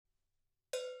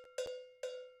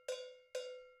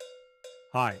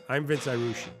Hi, I'm Vince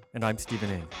Irushi, And I'm Stephen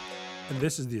Ng. and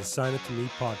this is the Assign It to Me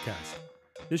podcast.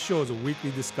 This show is a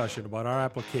weekly discussion about our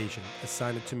application,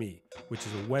 Assign It to Me, which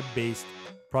is a web-based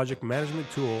project management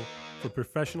tool for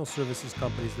professional services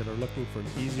companies that are looking for an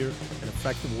easier and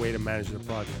effective way to manage their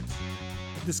projects.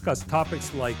 We discuss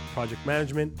topics like project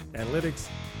management, analytics,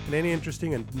 and any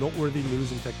interesting and noteworthy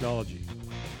news in technology.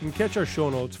 You can catch our show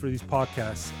notes for these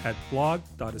podcasts at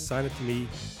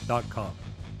blog.assignittomE.com.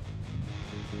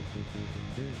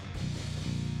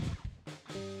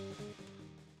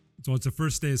 So it's the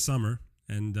first day of summer,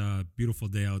 and beautiful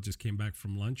day out. Just came back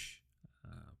from lunch.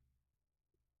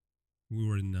 We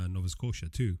were in Nova Scotia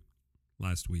too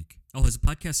last week. Oh, has the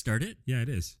podcast started? Yeah, it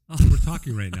is. Oh. We're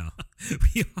talking right now.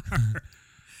 We are.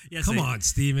 Yes, Come on,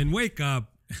 Steven, wake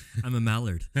up. I'm a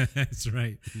mallard. That's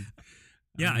right.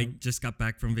 Yeah, I just got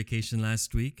back from vacation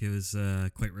last week. It was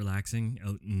quite relaxing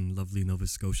out in lovely Nova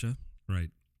Scotia. Right.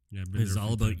 Yeah, It was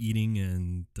all about eating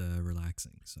and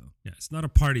relaxing. So yeah, it's not a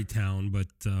party town, but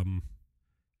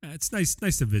it's nice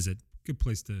to visit. Good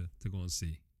place to go and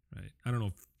see. Right. I don't know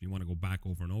if you want to go back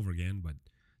over and over again, but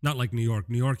not like New York.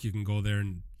 New York, you can go there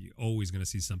and you're always going to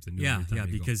see something new. every time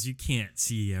you go. because you can't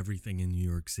see everything in New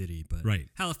York City. But Right.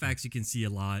 Halifax, you can see a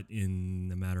lot in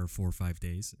a matter of 4 or 5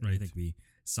 days. And I Right. think we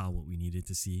saw what we needed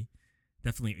to see.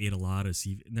 Definitely ate a lot of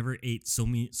seafood. Never ate so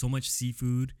much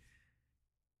seafood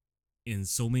in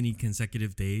so many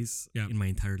consecutive days in my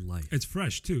entire life. It's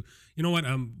fresh too. You know what?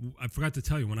 I forgot to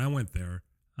tell you when I went there.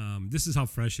 This is how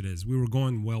fresh it is. We were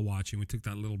going whale watching. We took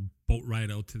that little boat ride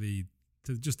out to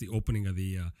just the opening of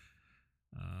the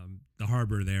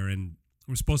harbor there, and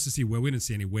we're supposed to see whale. We didn't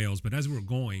see any whales, but as we were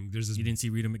going, there's this. You didn't see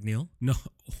Rita McNeil? No.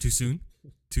 Too soon?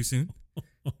 Too soon?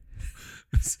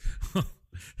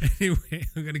 Anyway,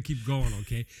 I'm gonna keep going.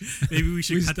 Okay. Maybe we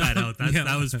should cut that out. Yeah.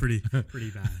 That was pretty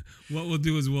bad. What we'll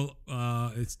do is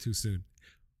it's too soon.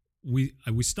 We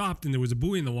stopped and there was a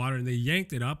buoy in the water and they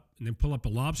yanked it up and then pull up a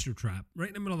lobster trap right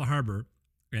in the middle of the harbor,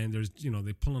 and there's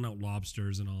they're pulling out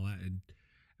lobsters and all that, and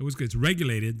it was good. It's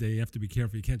regulated. They have to be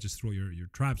careful. You can't just throw your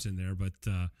traps in there, but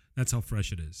that's how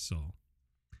fresh it is. So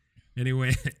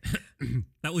anyway,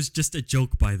 That was just a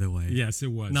joke, by the way. yes,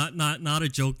 it was Not a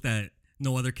joke that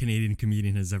no other Canadian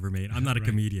comedian has ever made. I'm not a Right.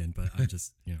 comedian, but I'm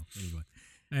just anyway.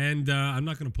 and I'm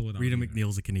not gonna pull it out. Rita either.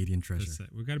 McNeil's a Canadian treasure. That's it.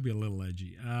 We got to be a little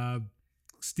edgy.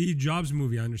 Steve Jobs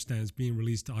movie, I understand, is being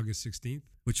released August 16th.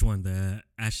 Which one? The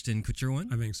Ashton Kutcher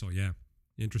one? I think so. Yeah.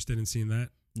 You interested in seeing that?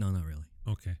 No, not really.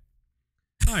 Okay.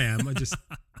 I am. I just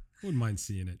wouldn't mind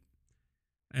seeing it.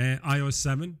 iOS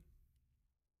 7,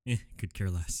 Could care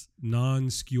less.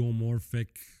 non-skeuomorphic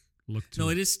look to No,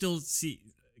 it. it is still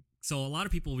so a lot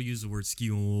of people will use the word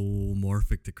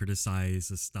skeuomorphic to criticize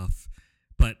the stuff,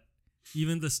 but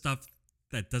even the stuff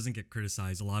that doesn't get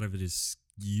criticized, a lot of it is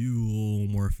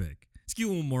skeuomorphic.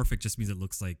 Skeuomorphic just means it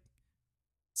looks like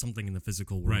something in the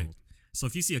physical world. Right. So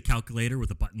if you see a calculator with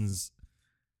the buttons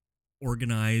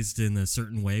organized in a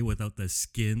certain way without the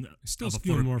skin, It's still of a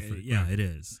photo- skeuomorphic, yeah, right. it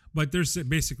is. But they're saying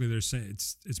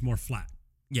it's more flat.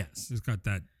 Yes. It's got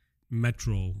that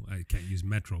Metro. I can't use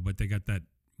Metro, but they got that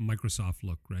Microsoft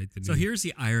look, right? The So new- here's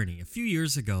the irony. A few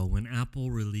years ago, when Apple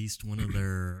released one of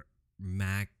their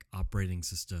Mac operating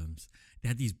systems, they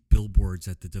had these billboards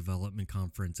at the development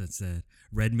conference that said,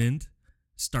 Redmond,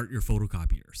 start your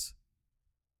photocopiers.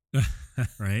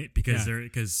 Right? Because Yeah. they're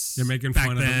They're making back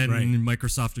fun of then, them, right.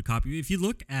 Microsoft would copy. If you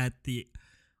look at the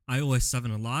iOS 7,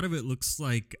 a lot of it looks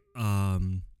like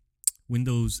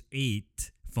Windows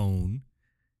 8 phone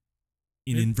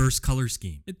in inverse color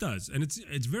scheme. It does, and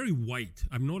it's very white.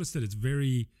 I've noticed that it's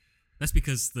very That's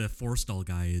because the Forstall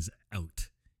guy is out.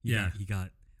 Yeah. He got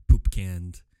poop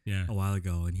canned yeah. a while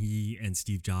ago, and he and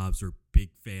Steve Jobs were big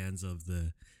fans of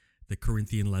the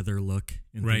Corinthian leather look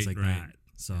and Right, things like right. that.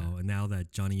 So, and now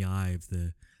that Johnny Ive,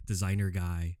 the designer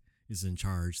guy, is in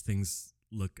charge, things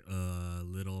look a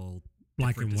little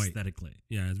Black different and white. aesthetically.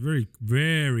 Yeah, it's very,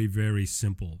 very, very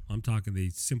simple. I'm talking they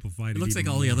simplified it. It looks like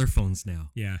even all the more. other phones now.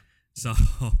 Yeah, So,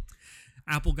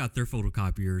 Apple got their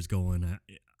photocopiers going.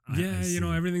 I see.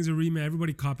 everything's a remake.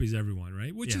 Everybody copies everyone,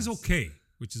 right? Which is Yes. okay.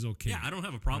 Which is okay. Yeah, I don't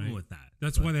have a problem Right. with that.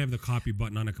 That's But- why they have the copy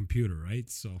button on a computer, right?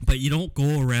 So But you don't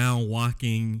go around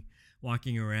walking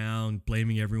around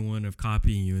blaming everyone of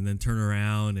copying you and then turn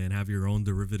around and have your own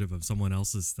derivative of someone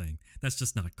else's thing. That's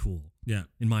just not cool yeah,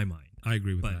 in my mind. I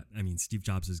agree with But that. I mean, Steve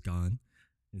Jobs is gone,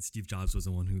 and Steve Jobs was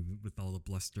the one who, with all the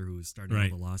bluster, who was starting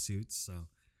Right. all the lawsuits. So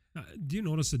Do you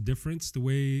notice a difference the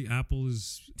way Apple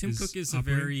is? Tim Cook is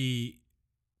operating? a very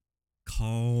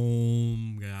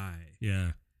calm guy.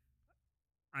 Yeah,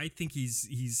 I think he's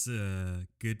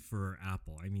good for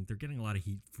Apple. I mean, they're getting a lot of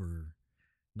heat for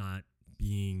not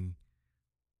being,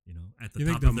 at the You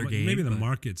think top of their game. maybe the but-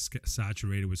 market's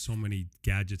saturated with so many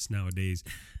gadgets nowadays.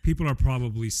 People are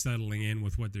probably settling in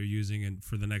with what they're using and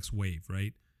for the next wave,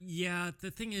 right? Yeah,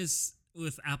 the thing is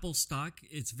with Apple stock,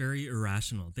 it's very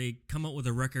irrational. They come out with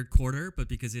a record quarter, but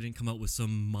because they didn't come out with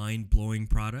some mind-blowing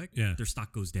product, Yeah. their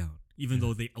stock goes down, even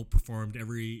though they outperformed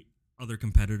every other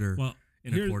competitor Well,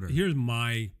 in a quarter. here's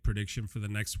my prediction for the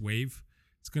next wave.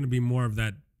 It's going to be more of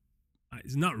that.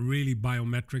 It's not really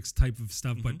biometrics type of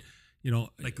stuff, but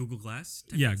Like Google Glass?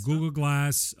 type yeah, of stuff? Google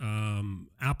Glass.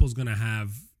 Apple's going to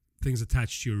have things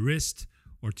attached to your wrist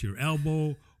or to your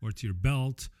elbow or to your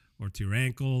belt or to your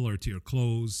ankle or to your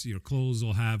clothes. Your clothes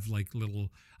will have like little.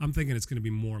 I'm thinking it's going to be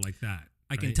more like that.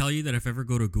 I can right? tell you that if I ever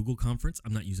go to a Google conference,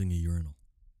 I'm not using a urinal.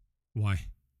 Why.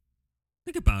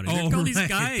 Think about it. Oh, There's all these right,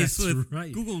 guys that's with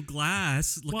right. Google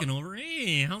Glass looking over.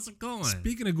 Hey, how's it going?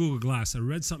 Speaking of Google Glass, I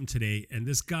read something today, and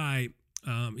this guy,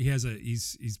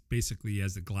 he's basically he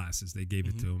has the glasses. They gave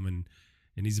it to him,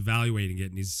 and he's evaluating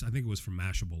it, and I think it was from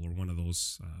Mashable or one of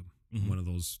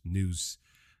those news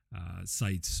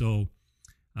sites. So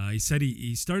he said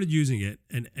he started using it,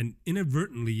 and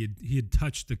inadvertently he had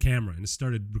touched the camera and it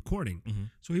started recording.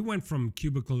 So he went from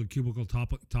cubicle to cubicle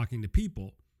talking to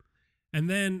people. And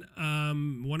then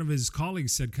one of his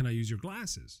colleagues said, "Can I use your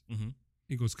glasses?"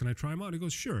 He goes, "Can I try them out?" He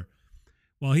goes, "Sure."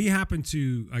 Well, he happened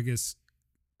to, I guess,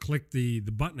 click the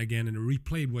button again, and it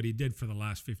replayed what he did for the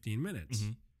last 15 minutes,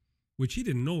 which he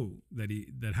didn't know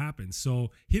that happened. So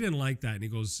he didn't like that, and he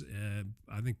goes,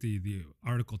 I think the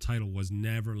article title was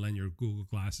 "Never lend your Google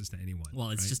glasses to anyone." Well,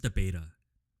 it's right? just a beta.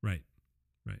 Right.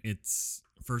 It's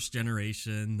first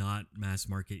generation, not mass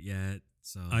market yet.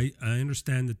 So I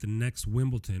understand that the next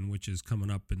Wimbledon, which is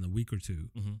coming up in the week or two,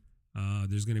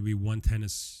 there's going to be one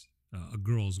tennis. A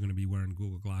girl's going to be wearing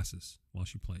Google glasses while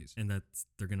she plays. and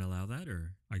they're gonna allow that,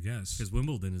 or I guess. because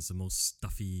Wimbledon is the most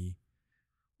stuffy.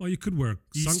 Well, you could wear Do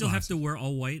you sunglasses. still have to wear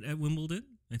all white at Wimbledon?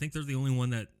 I think they're the only one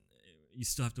that you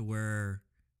still have to wear.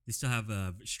 They still have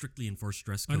a strictly enforced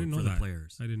dress I code didn't know for that. the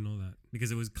players I didn't know that. because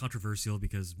it was controversial.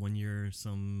 Because one year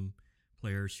some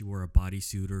player she wore a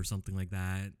bodysuit or something like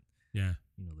that. Yeah.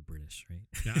 You know the British, right?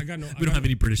 Yeah, I got no. We don't have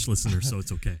any British listeners, so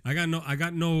it's okay. I got no.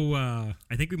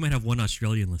 I think we might have one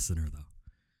Australian listener though.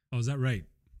 Oh, is that right?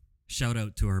 Shout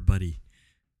out to our buddy.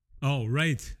 Oh,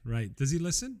 right. Does he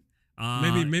listen?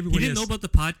 Maybe when he he didn't know has- about the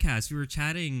podcast. We were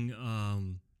chatting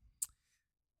on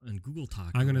Google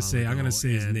Talk. I'm gonna a say- while I'm gonna ago, say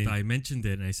his and name. I mentioned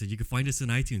it, and I said you can find us in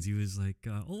iTunes. He was like,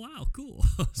 "Oh wow, cool."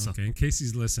 So, Okay. In case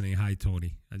he's listening, hi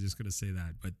Tony. I'm just gonna say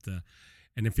that. But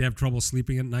and if you have trouble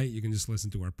sleeping at night, you can just listen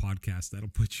to our podcast. That'll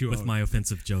put you with out. my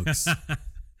offensive jokes,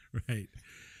 right.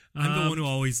 I'm the one who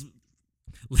always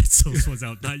lets those ones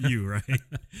out, not you, right?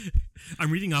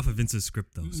 I'm reading off of Vince's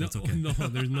script though, so it's okay. No,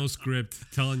 there's no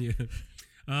script telling you.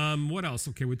 What else?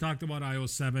 Okay, we talked about iOS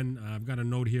 7. I've got a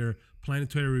note here.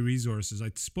 Planetary resources.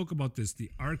 I spoke about this. The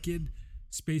Arcid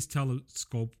Space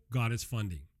Telescope got its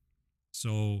funding.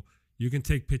 So you can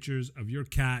take pictures of your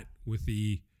cat with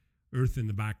the Earth in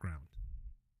the background.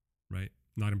 Right?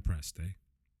 Not impressed, eh?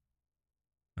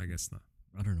 I guess not.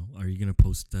 I don't know. Are you gonna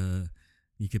post?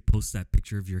 You could post that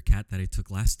picture of your cat that I took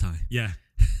last time. Yeah.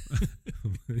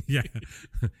 Yeah.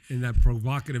 In that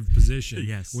provocative position.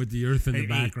 Yes. With the Earth in Hey, the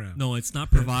background. no, it's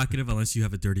not provocative unless you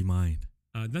have a dirty mind.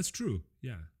 That's true.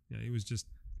 Yeah. Yeah. He was just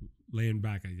laying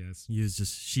back, I guess.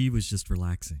 She was just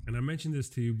relaxing. And I mentioned this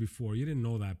to you before. You didn't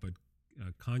know that, but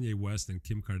Kanye West and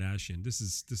Kim Kardashian. This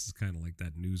is kind of like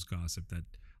that news gossip, that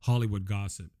Hollywood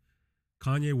gossip.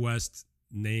 Kanye West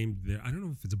named I don't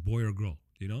know if it's a boy or a girl.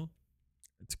 Do you know?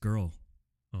 It's a girl.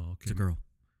 Oh, okay. It's a girl.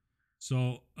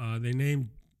 So they named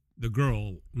the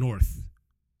girl North.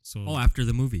 So After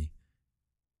the movie,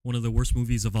 one of the worst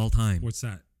movies of all time. what's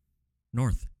that?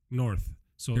 North. North.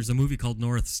 So There's a movie called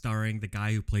North starring the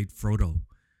guy who played Frodo.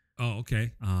 oh,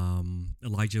 okay.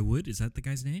 Elijah Wood, is that the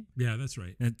guy's name? Yeah, that's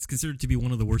right. And it's considered to be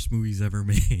one of the worst movies ever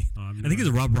made. I'm I think it's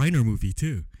a Rob Reiner movie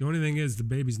too. The only thing is the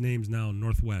baby's name's now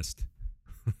Northwest.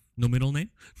 No middle name?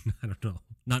 I don't know.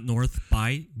 Not North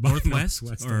by Northwest?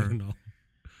 I Or don't know.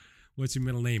 What's your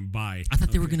middle name? By. I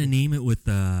thought they were Okay. going to name it with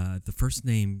the first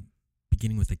name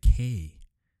beginning with a K.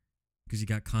 Because you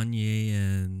got Kanye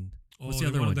and what's the they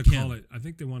other one? wanted to Kim. call it. I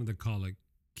think they wanted to call it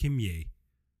Kimye.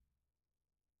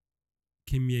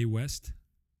 Kimye West.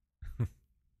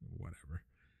 Whatever.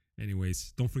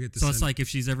 Anyways, don't forget to So send. it's like if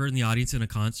she's ever in the audience in a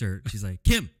concert, she's like,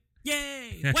 Kim,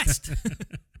 yay, West.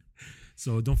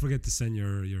 So don't forget to send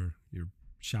your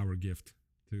shower gift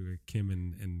to Kim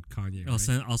and Kanye.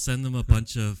 I'll send them a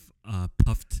bunch of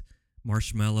puffed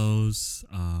marshmallows,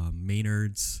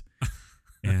 Maynards,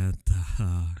 and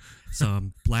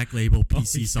some Black Label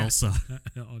PC yeah. salsa.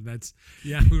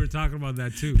 Oh, we were talking about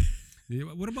that too.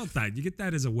 What about that? You get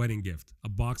that as a wedding gift, a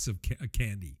box of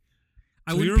candy.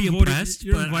 I So wouldn't you're be invited- impressed,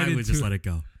 you're but I invited would just to- let it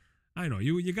go. I know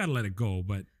you got to let it go,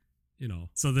 but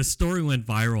So the story went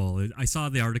viral. I saw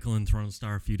the article in Toronto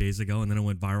Star a few days ago, and then it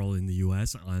went viral in the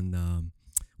U.S. on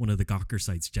one of the Gawker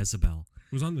sites, Jezebel.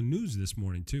 it was on the news this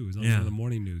morning too. It was on Yeah. one of the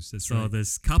morning news. That's So right.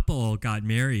 this couple got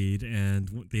married, and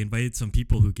they invited some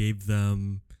people who gave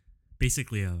them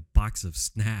basically a box of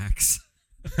snacks.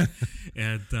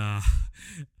 And a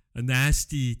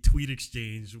nasty tweet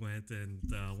exchange went, and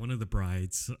one of the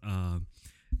brides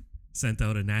sent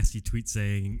out a nasty tweet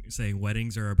saying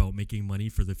weddings are about making money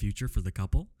for the future for the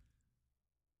couple.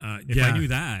 If I knew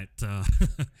that,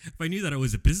 if I knew that it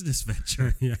was a business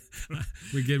venture, yeah,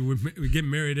 we get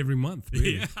married every month.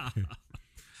 Really.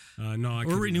 yeah. No,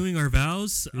 We're renewing our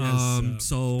vows. Yes,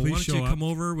 So why please don't you show come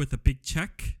over with a big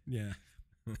check? Yeah.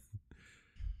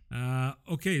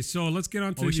 Okay, so let's get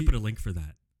on to. Oh, we should put a link for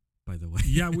that, by the way.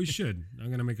 Yeah, we should. I'm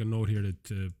gonna make a note here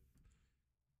to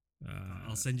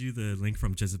I'll send you the link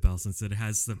from Jezebel since it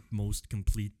has the most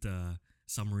complete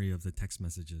summary of the text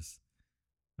messages.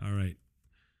 All right.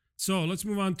 So let's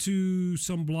move on to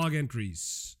some blog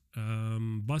entries.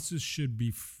 Buses should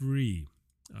be free.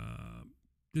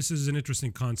 This is an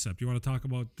interesting concept. You want to talk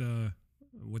about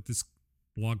what this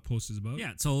blog post is about?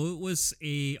 Yeah, so it was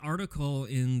a article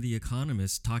in The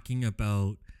Economist talking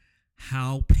about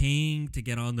how paying to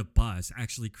get on the bus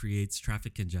actually creates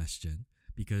traffic congestion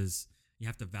because you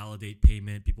have to validate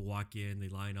payment. People walk in, they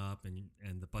line up,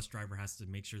 and the bus driver has to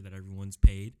make sure that everyone's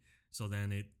paid. So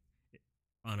then it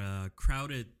on a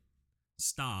crowded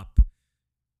stop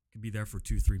could be there for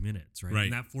 2-3 minutes, right? Right.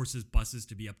 And that forces buses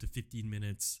to be up to 15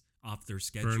 minutes off their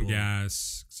schedule. Burn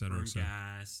gas, et cetera, Burn et cetera.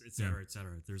 gas, et cetera, et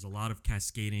cetera. There's a lot of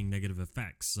cascading negative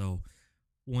effects. So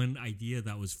one idea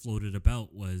that was floated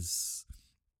about was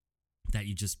that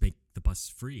you just make the bus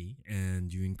free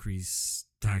and you increase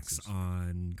tax Taxes.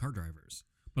 on car drivers.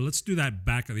 But let's do that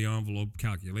back of the envelope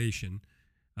calculation.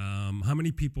 How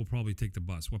many people probably take the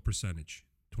bus? What percentage?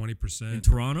 20%? In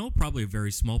Toronto, probably a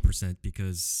very small percent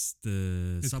because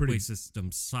the It's subway pretty-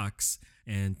 system sucks,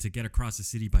 and to get across the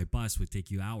city by bus would take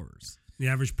you hours. The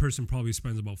average person probably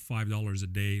spends about $5 a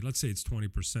day. Let's say it's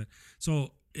 20%.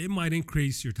 So it might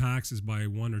increase your taxes by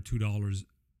 $1 or $2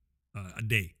 a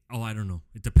day. Oh, I don't know.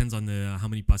 It depends on the how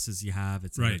many buses you have,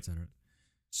 et cetera, Right. et cetera.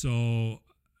 So,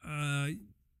 are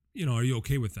you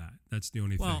okay with that? That's the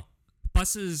only thing. Well,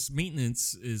 buses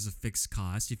maintenance is a fixed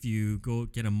cost. If you go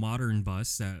get a modern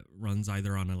bus that runs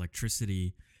either on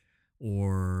electricity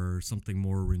or something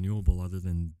more renewable other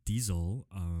than diesel,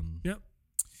 Yep.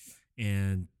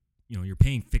 and you're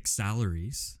paying fixed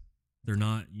salaries. They're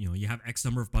not, you have X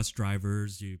number of bus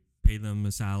drivers. You pay them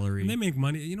a salary. And they make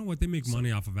money. You know what? They make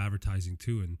money off of advertising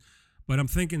too. But I'm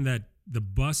thinking that the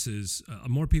buses,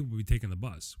 more people would be taking the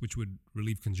bus, which would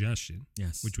relieve congestion,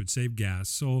 Yes. which would save gas.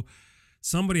 So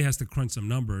somebody has to crunch some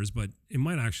numbers, but it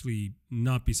might actually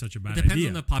not be such a bad It depends idea.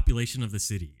 on the population of the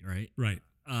city, right? Right,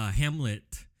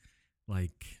 Hamlet,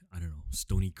 like, I don't know,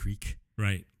 Stony Creek.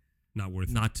 right. Not worth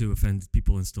it. Not to offend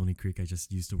people in Stony Creek, I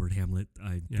just used the word Hamlet.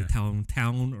 Yeah. The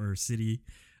town or city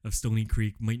of Stony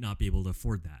Creek might not be able to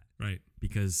afford that Right.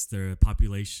 because their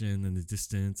population and the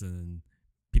distance and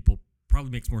people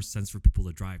probably makes more sense for people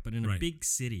to drive. But in a Right. big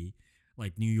city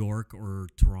like New York or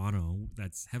Toronto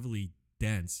that's heavily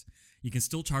dense, you can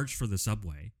still charge for the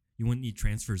subway. You wouldn't need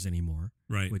transfers anymore,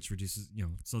 Right. which reduces,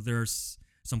 so there's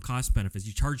some cost benefits.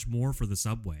 You charge more for the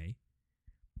subway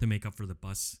to make up for the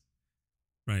bus,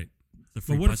 Right. the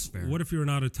free But bus fare. what if you're an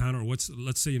out of town, or let's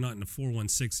say you're not in the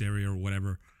 416 area or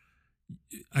whatever?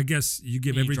 I guess you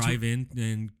give you every drive in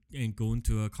and go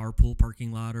into a carpool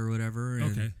parking lot or whatever.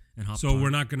 And, Okay. And hop So on. we're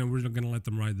not gonna let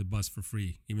them ride the bus for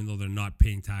free, even though they're not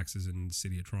paying taxes in the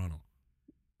city of Toronto.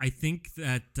 I think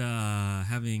that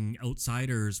having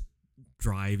outsiders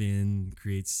drive in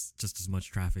creates just as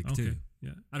much traffic Okay. too.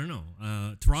 Yeah. I don't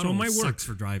know. Toronto So it might sucks work.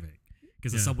 for driving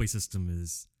because the Yeah. subway system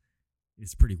is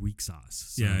pretty weak sauce.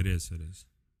 So Yeah, it is. It is.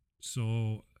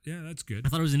 So yeah, that's good. I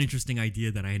thought it was an interesting idea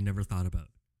that I had never thought about.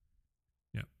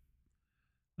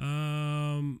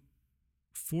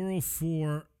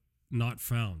 404 not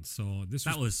found. So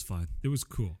That was fun. it was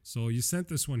cool. So you sent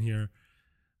this one here.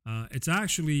 It's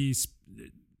actually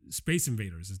Space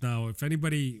Invaders. It's now, if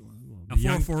anybody, A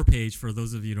 404 page, for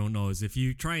those of you who don't know, is if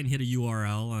you try and hit a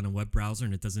URL on a web browser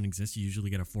and it doesn't exist, you usually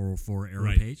get a 404 error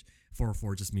Right. page.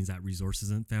 404 just means that resource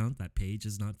isn't found, that page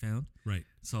is not found. right.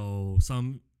 So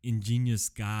some ingenious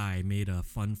guy made a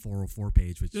fun 404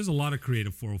 page, which There's a lot of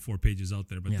creative 404 pages out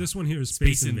there, but Yeah. this one here is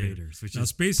Space Invaders. Invaders, which Now, is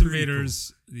Space pretty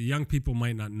Invaders, the young people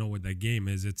might not know what that game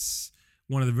is. It's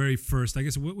one of the very first, I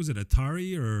guess, what was it,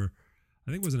 Atari or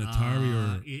I think it was an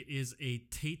Atari or it is a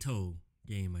Taito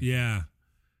game. I think, yeah.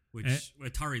 which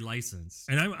Atari license.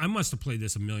 And I must have played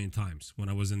this a million times when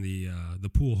I was in the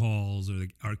pool halls or the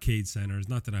arcade centers.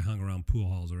 Not that I hung around pool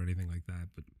halls or anything like that,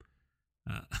 but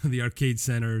the arcade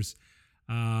centers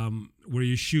where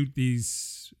you shoot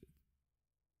these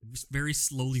very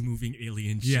slowly moving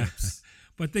alien yeah. ships.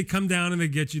 But they come down and they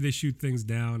get you. They shoot things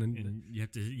down, And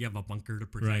you have a bunker to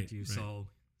protect Right, you. right.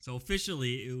 So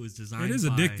officially, it was designed. it is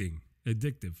by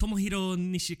addictive. Tomohiro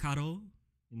Nishikado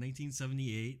in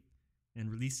 1978,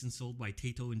 and released and sold by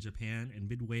Taito in Japan and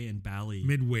Midway and Bally.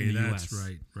 Midway, in the that's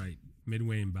US. right.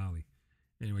 Midway and Bally.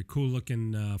 Anyway, cool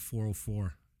looking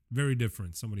 404. Very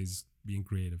different. Somebody's being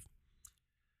creative.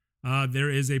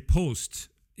 There is a post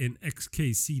in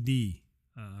XKCD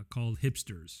called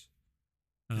Hipsters.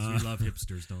 'Cause we love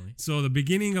hipsters, don't we? So the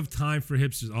beginning of time for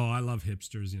hipsters. Oh, I love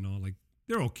hipsters. Like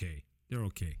they're okay. They're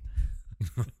okay.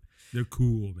 They're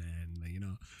cool,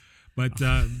 man. But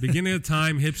beginning of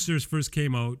time, hipsters first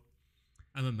came out.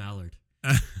 I'm a mallard.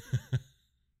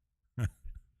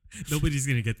 Nobody's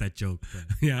gonna get that joke. But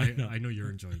Yeah, I know you're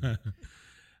enjoying it.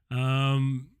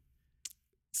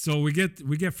 So we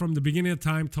get from the beginning of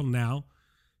time till now,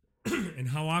 and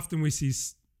how often we see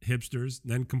hipsters,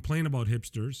 then complain about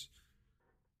hipsters.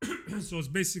 So it's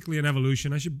basically an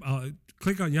evolution. I should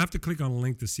click on. You have to click on a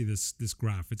link to see this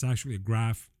graph. It's actually a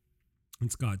graph.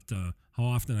 It's got how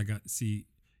often I see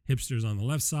hipsters on the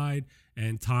left side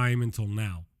and time until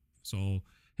now. So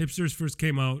hipsters first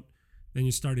came out, then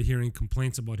you started hearing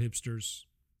complaints about hipsters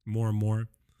more and more.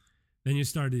 Then you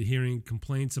started hearing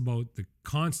complaints about the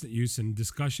constant use and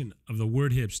discussion of the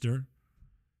word hipster.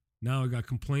 Now I got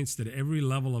complaints that every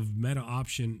level of meta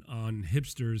option on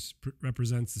hipsters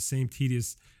represents the same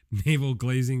tedious navel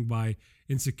glazing by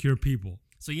insecure people.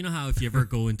 So you know how if you ever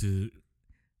go into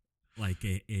like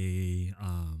a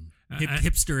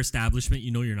hipster establishment,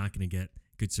 you're not going to get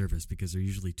good service because they're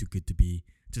usually too good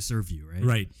to serve you, right?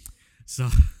 Right. So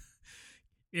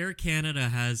Air Canada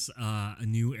has a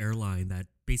new airline that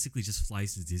basically just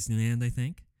flies to Disneyland, I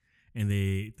think. And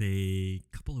they a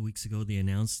couple of weeks ago they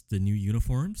announced the new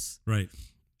uniforms. Right.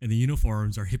 And the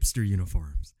uniforms are hipster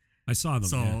uniforms. I saw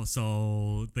them.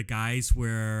 So the guys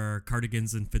wear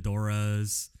cardigans and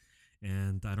fedoras,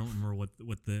 and I don't remember what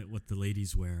the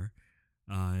ladies wear.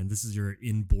 And this is your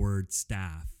inboard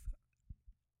staff.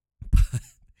 But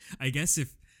I guess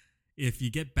if you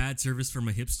get bad service from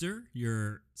a hipster,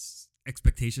 your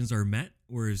expectations are met,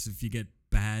 whereas if you get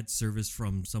bad service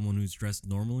from someone who's dressed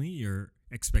normally, your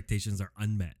expectations are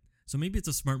unmet. So maybe it's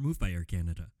a smart move by Air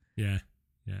Canada. Yeah.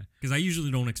 Because I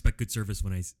usually don't expect good service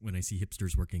when I see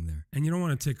hipsters working there. And you don't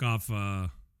want to tick off, the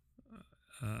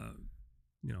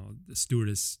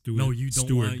stewardess. No, you don't.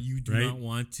 Steward, you do right? not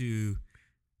want to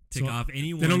tick off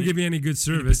anyone. They don't give you any good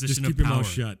service. Just position keep of your mouth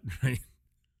power. shut, right?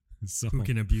 So who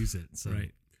can abuse it. So.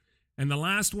 Right. And the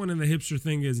last one in the hipster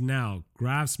thing is now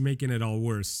graphs making it all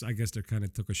worse. I guess they kind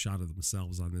of took a shot at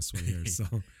themselves on this one here. So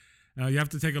you have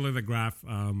to take a look at the graph.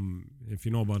 If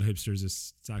you know about hipsters,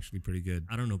 it's actually pretty good.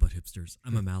 I don't know about hipsters.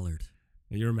 I'm a mallard.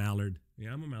 You're a mallard.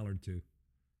 Yeah, I'm a mallard too.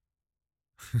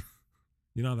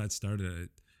 You know how that started?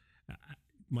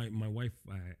 My wife,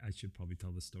 I should probably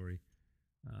tell the story.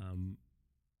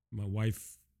 My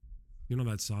wife, you know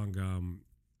that song,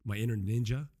 My Inner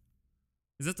Ninja?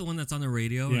 Is that the one that's on the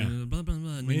radio? Yeah. Blah, blah,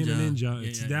 blah, My Inner Ninja.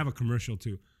 Yeah, They have a commercial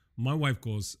too. My wife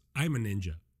goes, I'm a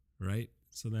ninja, right?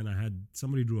 So then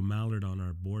somebody drew a mallard on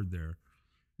our board there.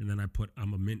 And then I put,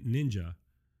 I'm a ninja.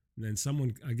 And then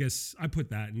someone, I guess I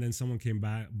put that. And then someone came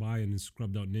by and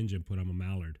scrubbed out ninja and put, I'm a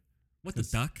mallard. What, the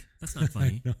duck? That's not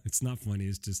funny. No, it's not funny.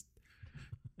 It's just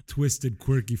twisted,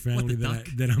 quirky family duck?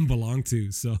 that I belong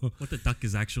to. So What the Duck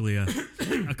is actually a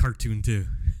cartoon too.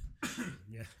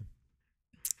 yeah.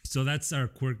 So that's our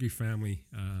quirky family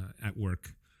at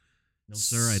work. No,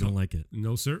 sir, I don't like it.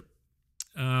 No, sir.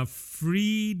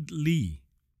 Freedly.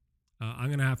 I'm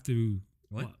going to have to...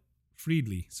 What?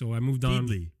 Freedly. So I moved on.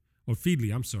 Feedly. Or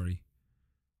Feedly, I'm sorry.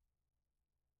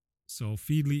 So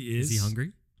Feedly is... Is he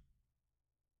hungry?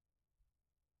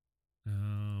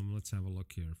 Let's have a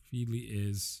look here. Feedly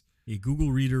is... A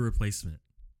Google Reader replacement.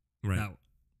 Right. Now,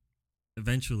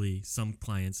 eventually, some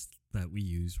clients that we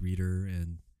use, Reader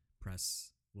and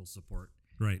Press, will support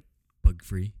Right.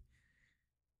 bug-free.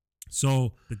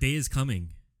 So... The day is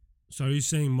coming. So are you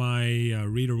saying my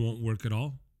reader won't work at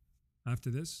all after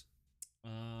this?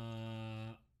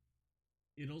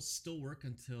 It'll still work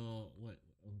until what?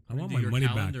 I want According to my your money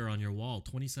back. calendar on your wall.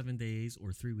 27 days,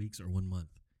 or 3 weeks, or 1 month.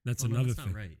 That's Oh, no, another that's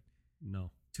thing. not right.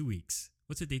 No. 2 weeks.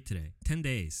 What's the date today? 10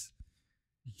 days.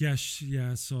 Yes,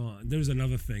 yeah. So there's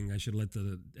another thing I should let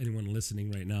anyone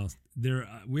listening right now.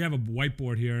 We have a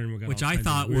whiteboard here, and we got Which all I kinds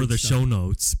of thought were weird the stuff. show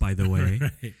notes, by the way.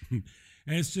 Right.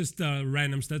 And it's just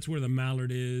random. That's where the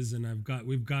mallard is, and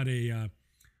we've got a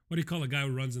what do you call a guy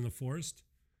who runs in the forest?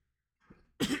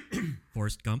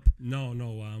 Forrest Gump. No,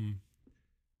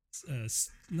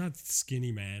 not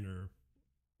skinny man or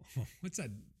what's that?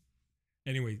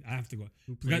 Anyway, I have to go.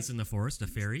 Who plays in the forest? A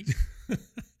fairy?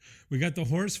 We got the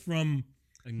horse from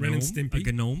A Ren and gnome? Stimpy.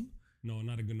 A gnome? No,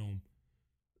 not a gnome.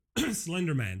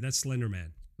 Slender Man. That's Slender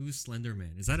Man. Who's Slender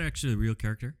Man? Is that actually a real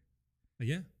character?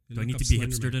 Yeah. Do I need to be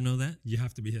hipster to know that? You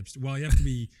have to be hipster. Well, you have to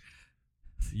be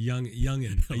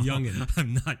youngin. A youngin.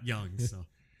 I'm not young, so.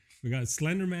 We got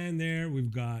Slender Man there.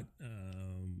 We've got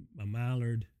a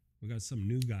mallard. We got some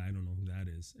new guy. I don't know who that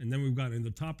is. And then we've got in the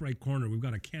top right corner, we've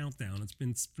got a countdown. It's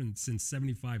been since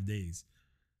 75 days.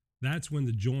 That's when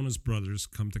the Jonas Brothers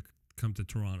come to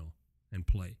Toronto and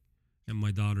play. And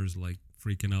my daughter's like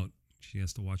freaking out. She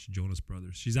has to watch the Jonas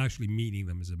Brothers. She's actually meeting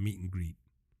them as a meet and greet.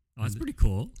 Oh, that's pretty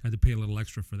cool. I had to pay a little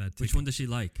extra for that ticket. Which one does she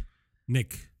like?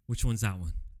 Nick. Which one's that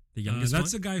one? The youngest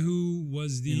That's one? the guy who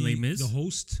was In Les Mis? the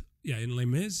host. Yeah, in Les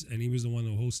Mis, and he was the one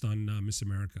who host on Miss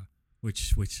America.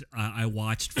 Which I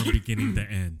watched from beginning to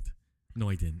end. No,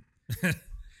 I didn't.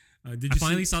 Did you I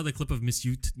finally saw the clip of Miss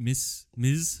Utah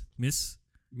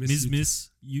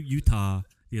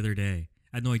the other day.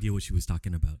 I had no idea what she was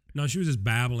talking about. No, she was just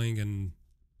babbling and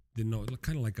didn't know.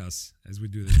 Kind of like us as we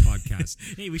do this podcast.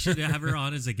 Hey, we should have her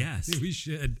on as a guest. We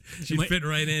should. She'd might- fit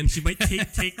right in. She might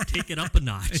take it up a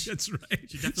notch. That's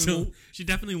right. She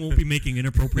definitely won't be making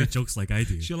inappropriate jokes like I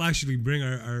do. She'll actually bring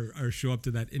our show up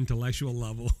to that intellectual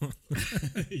level.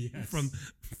 Yes. From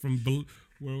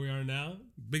where we are now.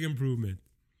 Big improvement.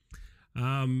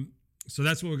 So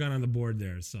that's what we got on the board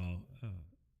there. So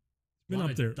been a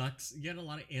lot up there. of ducks. You got a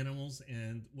lot of animals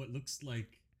and what looks like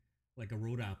a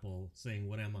road apple saying,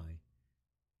 "What am I?"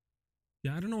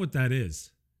 Yeah, I don't know what that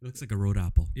is. It looks like a road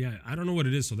apple. Yeah, I don't know what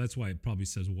it is, so that's why it probably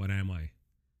says, "What am I?"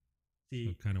 See,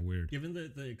 So kind of weird. given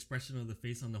the expression of the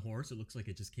face on the horse, it looks like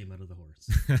it just came out of the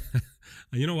horse.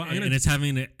 You know what? And it's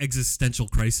having an existential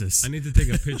crisis. I need to take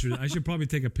a picture. I should probably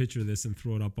take a picture of this and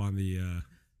throw it up on the on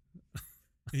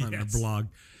our Yes. blog.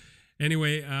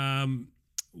 Anyway,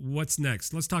 what's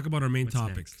next? Let's talk about our main What's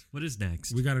topic. next? What is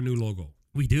next? We got a new logo.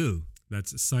 We do.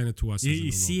 That's sign it to us. You, as a you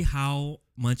new see logo. how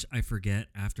much I forget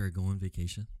after I go on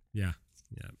vacation? Yeah,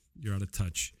 you're out of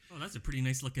touch. Oh, that's a pretty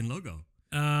nice looking logo.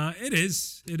 It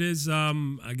is. It is.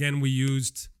 Again, we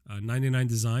used 99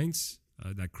 Designs,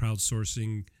 that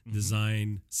crowdsourcing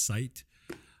design site.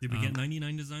 Did we get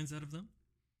 99 designs out of them?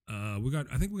 I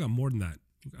think we got more than that.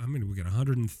 I mean, we got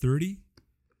 130.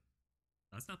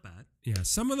 That's not bad. Yeah,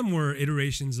 some of them were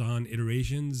iterations on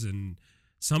iterations, and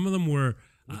some of them were.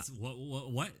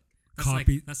 What?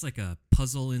 Copy- That's like a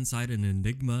puzzle inside an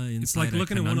enigma inside It's like a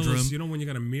looking at one conundrum. of those. You know, when you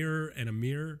got a mirror and a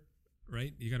mirror,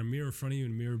 right? You got a mirror in front of you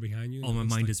and a mirror behind you. Oh, my It's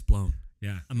mind like- is blown.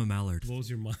 yeah, I'm a mallard. blows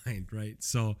your mind, right?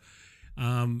 So,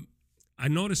 I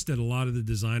noticed that a lot of the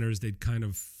designers they'd kind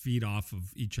of feed off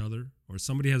of each other, or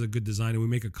somebody has a good design and we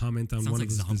make a comment on Sounds one like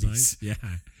of those zombies. designs.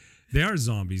 Yeah, they are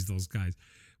zombies. Those guys.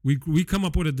 We come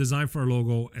up with a design for our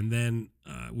logo, and then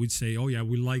we'd say, oh yeah,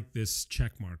 we like this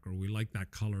check mark, or we like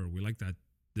that color, or we like that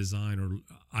design or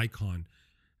icon,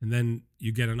 and then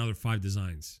you get another 5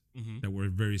 designs Mhm. that were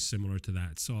very similar to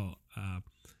that. So,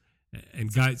 and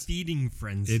It's guys, a feeding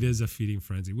frenzy. it is a feeding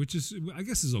frenzy, which is, I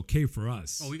guess, is okay for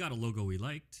us. Oh, we got a logo we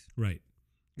liked. Right.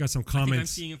 Got some I think I'm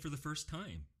comments. seeing it for the first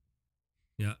time.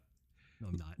 Yeah. No,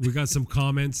 I'm not. We got some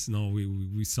comments. No,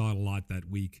 we saw it a lot that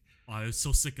week. Oh, I was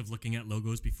so sick of looking at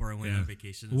logos before I went Yeah. on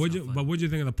vacation. and What'd stuff you, like- but what do you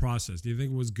think of the process? Do you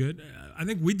think it was good? I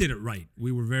think we did it right.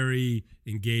 We were very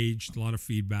engaged, a lot of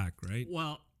feedback, right?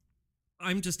 Well,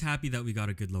 I'm just happy that we got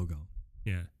a good logo.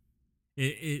 Yeah.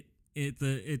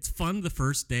 It's fun the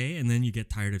first day, and then you get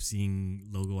tired of seeing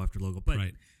logo after logo. But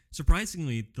Right.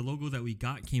 surprisingly, the logo that we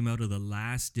got came out of the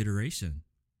last iteration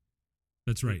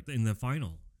That's right. in the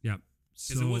final, Yeah.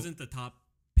 because So it wasn't the top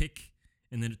pick,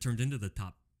 and then it turned into the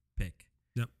top pick.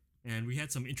 Yep. And we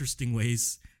had some interesting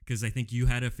ways, because I think you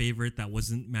had a favorite that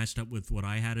wasn't matched up with what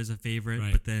I had as a favorite,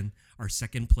 Right. but then our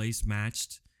second place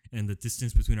matched, and the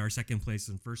distance between our second place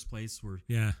and first place were,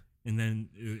 yeah. and then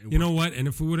it You know what? And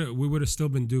if we would have still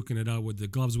been duking it out, with the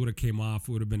gloves would have came off,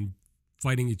 we would have been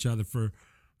fighting each other for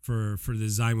the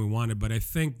design we wanted. But I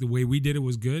think the way we did it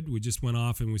was good. We just went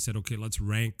off and we said, okay, let's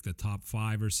rank the top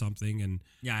 5 or something. And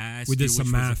yeah, I asked we did you some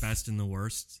which math. was the best and the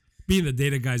worst. being the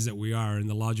data guys that we are and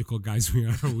the logical guys we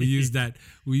are, we use that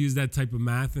type of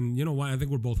math. And you know what? I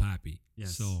think we're both happy.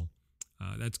 Yes. So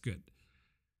that's good.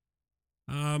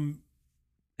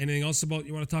 Anything else you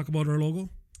want to talk about our logo?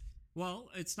 Well,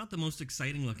 it's not the most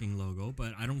exciting looking logo,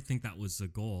 but I don't think that was the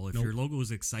goal. If Nope. your logo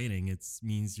is exciting, it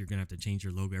means you're going to have to change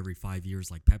your logo every 5 years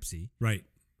like Pepsi. Right.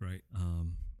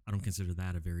 I don't consider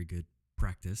that a very good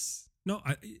practice. No,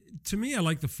 to me, I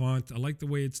like the font. I like the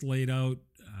way it's laid out.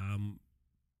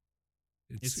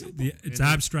 It's simple. It's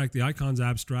abstract. The icon's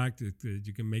abstract.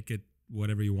 You can make it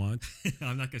whatever you want.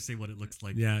 I'm not going to say what it looks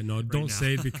like. Yeah, no, don't now.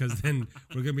 say it because then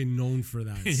we're going to be known for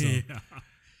that. So.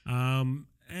 Yeah.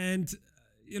 And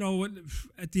you know what?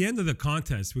 At the end of the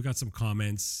contest, we got some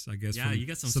comments. I guess. Yeah, from you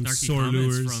got some snarky sore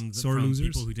comments losers, from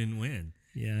people who didn't win.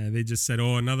 Yeah, they just said,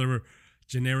 "Oh, another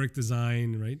generic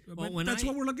design," right? Well, but that's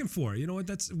what we're looking for. You know what?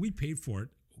 We paid for it.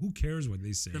 Who cares what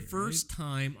they say? The first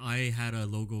time I had a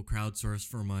logo crowdsourced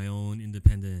for my own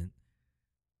independent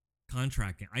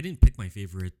contracting, I didn't pick my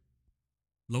favorite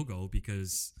logo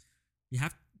because you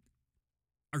have,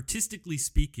 artistically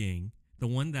speaking, the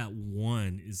one that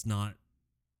won is not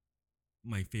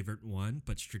my favorite one,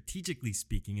 but strategically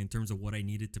speaking, in terms of what I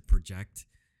needed to project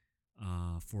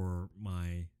for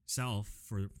myself,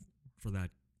 for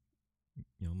that,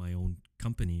 my own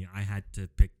company, I had to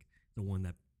pick the one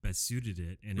that best suited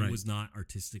it, and Right. it was not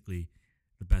artistically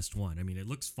the best one. I mean, it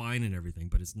looks fine and everything,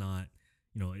 but it's not,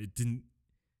 it didn't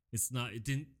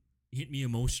hit me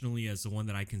emotionally as the one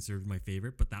that I considered my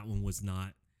favorite, but that one was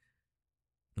not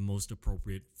the most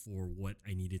appropriate for what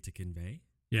I needed to convey.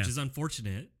 Yeah. Which is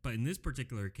unfortunate, but in this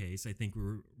particular case, I think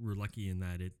we're lucky in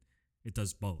that it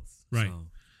does both. Right. So,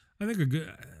 I think a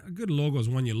good logo is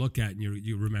one you look at and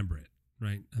you remember it,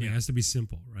 right? I think it has to be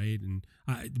simple, right? And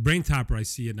Brain Tapper, I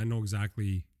see it and I know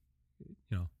exactly,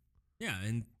 yeah,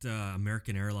 and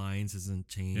American Airlines hasn't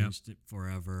changed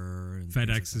forever. And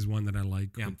FedEx is one that I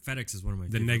like. Yeah, FedEx is one of my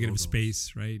the favorite negative logos,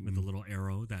 space, right? with the little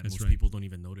arrow that That's most right. people don't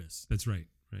even notice. That's right.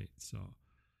 So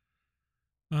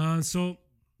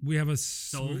we have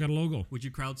we got a logo. Would you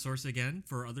crowdsource again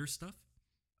for other stuff?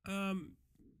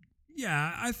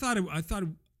 Yeah, I thought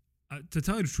to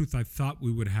tell you the truth, I thought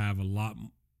we would have a lot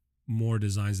more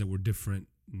designs that were different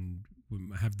and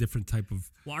would have different type of.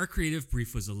 Well, our creative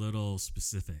brief was a little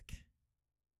specific,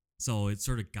 so it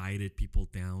sort of guided people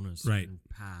down a certain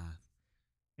path.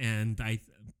 And I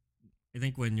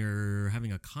think when you're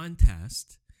having a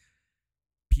contest,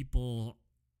 people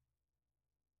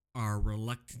are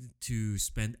reluctant to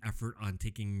spend effort on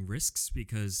taking risks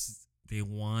because they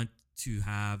want to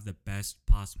have the best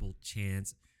possible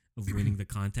chance of winning the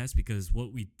contest, because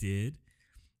what we did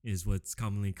is what's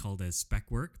commonly called as spec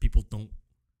work.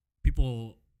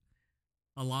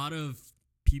 A lot of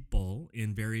people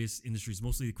in various industries,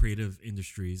 mostly the creative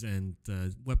industries and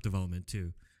web development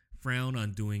too, frown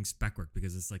on doing spec work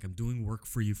because it's like, I'm doing work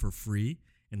for you for free,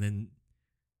 and then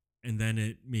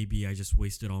it maybe I just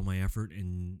wasted all my effort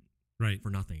and for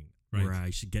nothing, where I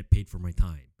should get paid for my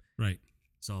time. Right.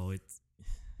 So it's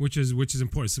which is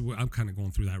important. So I'm kind of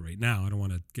going through that right now. I don't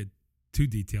want to get too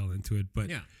detailed into it,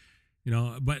 but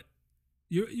but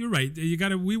you're right.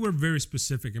 We were very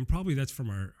specific, and probably that's from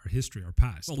our history, our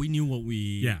past. Well, we knew what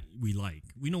we like.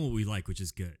 We know what we like, which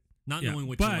is good. Not knowing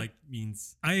what you like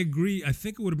means. I agree. I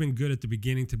think it would have been good at the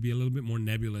beginning to be a little bit more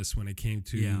nebulous when it came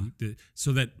to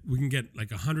so that we can get like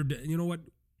 100. You know what?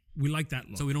 We like that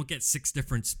look. So we don't get 6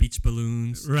 different speech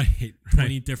balloons, right?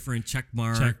 20 different check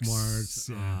marks,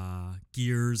 yeah.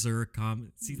 Gears are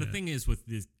common. See, the thing is with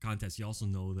this contest, you also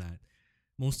know that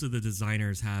most of the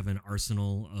designers have an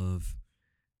arsenal of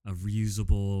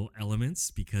reusable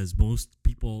elements, because most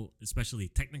people, especially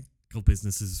technical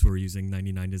businesses who are using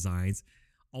 99 Designs,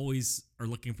 always are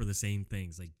looking for the same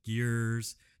things like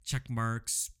gears, check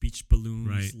marks, speech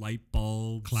balloons, light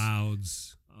bulbs,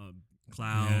 clouds,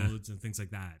 and things like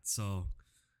that. So,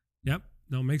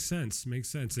 makes sense.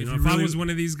 If I was one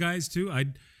of these guys too,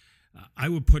 I'd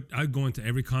go into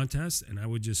every contest and I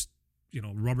would just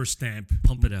rubber stamp,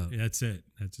 pump it out. That's it.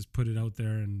 I just put it out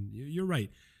there, and you're right.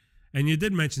 And you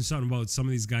did mention something about some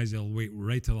of these guys, they'll wait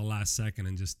right till the last second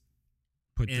and just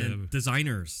put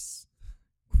designers,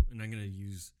 and I'm going to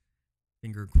use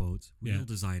finger quotes, real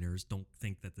designers don't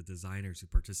think that the designers who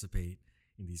participate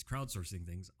in these crowdsourcing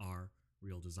things are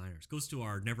real designers. Goes to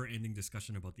our never-ending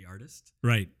discussion about the artist.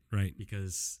 Right.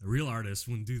 Because a real artist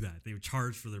wouldn't do that. They would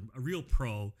charge for a real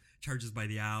pro charges by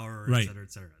the hour, et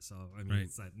cetera. So, I mean,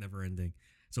 it's that never-ending.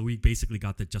 So we basically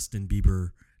got the Justin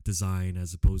Bieber design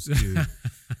as opposed to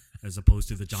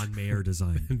the John Mayer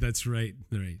design. That's right.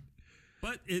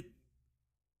 But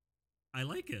I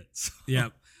like it. So. Yeah.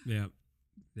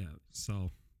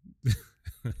 So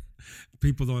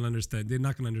people don't understand. They're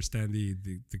not going to understand the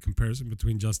comparison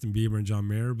between Justin Bieber and John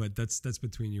Mayer, but that's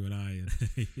between you and I.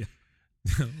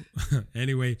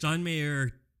 Anyway, John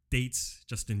Mayer dates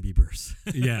Justin Bieber's.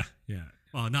 Yeah.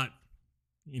 Well, not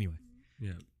anyway.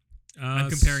 Yeah. I'm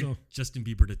comparing so- Justin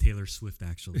Bieber to Taylor Swift,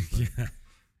 actually. But Yeah.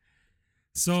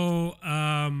 So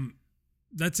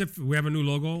that's it. We have a new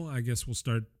logo. I guess we'll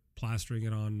start plastering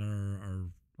it on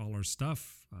our all our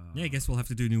stuff. yeah, I guess we'll have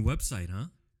to do a new website, huh?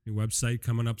 New website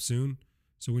coming up soon.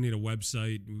 So we need a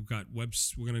website. We've got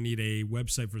We're gonna need a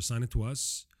website for Sign It to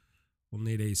Us. We'll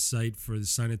need a site for the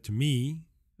Sign It to Me,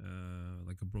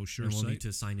 like a brochure And we'll site. need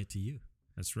to sign it to you.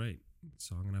 That's right.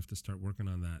 So I'm gonna have to start working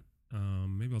on that.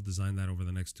 Maybe I'll design that over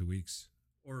the next 2 weeks.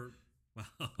 Or, well,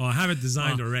 Oh, I have it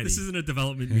designed well, already. This isn't a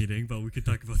development meeting, but we could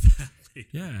talk about that later.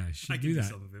 Yeah, I I should can do that.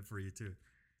 some of it for you too.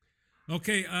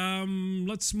 Okay,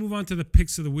 let's move on to the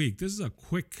picks of the week. This is a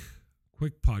quick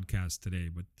podcast today,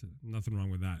 but nothing wrong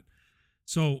with that.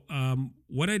 So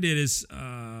what I did is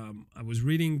I was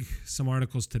reading some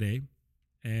articles today,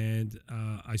 and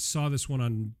I saw this one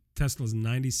on Tesla's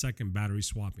 90-second battery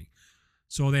swapping.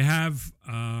 So they have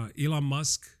Elon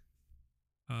Musk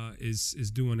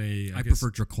is doing a. I guess-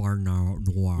 prefer Dracar Noir.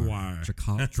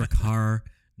 Dracar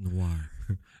Noir.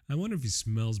 I wonder if he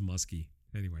smells musky.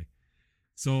 Anyway,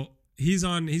 so he's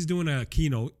doing a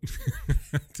keynote.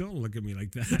 Don't look at me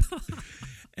like that.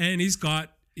 And he's got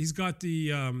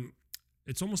the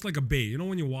it's almost like a bay. You know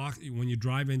when you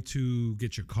drive in to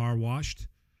get your car washed,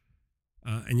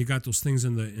 and you got those things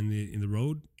in the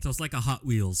road. So it's like a Hot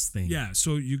Wheels thing. Yeah.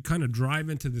 So you kind of drive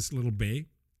into this little bay.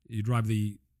 You drive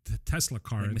the Tesla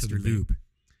car Like into Mr. the bay. Lube.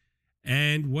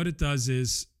 And what it does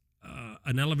is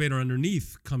an elevator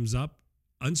underneath comes up,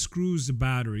 unscrews the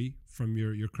battery from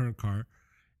your current car,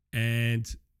 and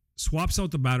swaps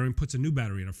out the battery and puts a new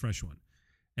battery in, a fresh one.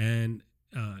 And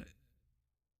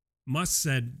Musk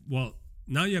said, well,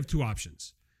 now you have two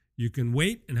options. You can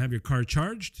wait and have your car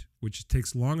charged, which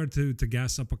takes longer to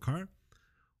gas up a car,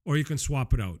 or you can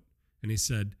swap it out. And he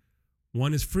said,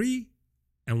 one is free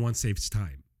and one saves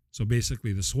time. So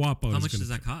basically the swap out How is much gonna- does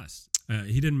that cost?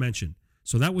 he didn't mention.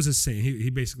 So that was his saying. He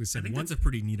basically said I think one, that's a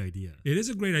pretty neat idea. it is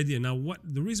a great idea. Now,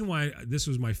 the reason why this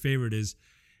was my favorite is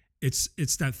it's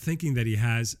that thinking that he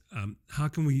has. How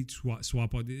can we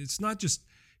swap out? It's not just,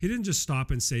 he didn't just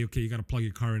stop and say, okay, you got to plug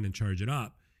your car in and charge it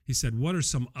up. He said, what are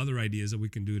some other ideas that we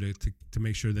can do to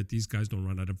make sure that these guys don't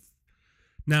run out of.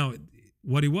 Now,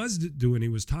 what he was doing, he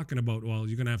was talking about, well,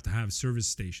 you're going to have service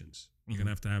stations. You're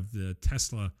going to have the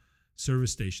Tesla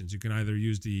service stations. You can either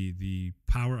use the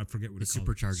power, I forget what The it's called.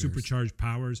 superchargers. Supercharged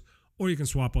powers, or you can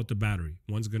swap out the battery.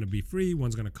 One's going to be free,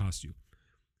 one's going to cost you.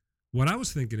 What I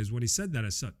was thinking is when he said that, I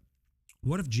said,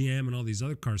 what if GM and all these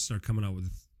other cars start coming out with,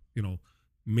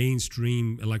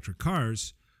 mainstream electric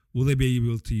cars? Will they be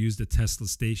able to use the Tesla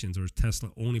stations, or is Tesla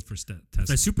only for Tesla?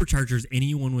 The superchargers,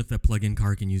 anyone with a plug-in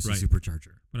car can use Right. the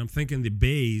supercharger. But I'm thinking the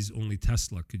bays only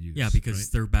Tesla could use. Yeah, because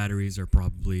right? their batteries are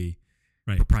probably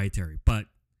Right. proprietary. But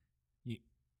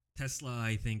Tesla,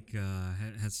 I think,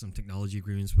 has some technology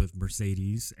agreements with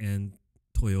Mercedes and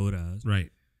Toyota.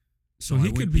 Right. So I he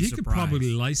wouldn't could be he could probably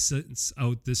surprised. license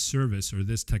out this service or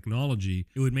this technology.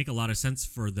 It would make a lot of sense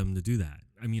for them to do that.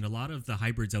 I mean, a lot of the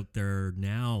hybrids out there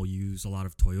now use a lot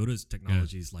of Toyota's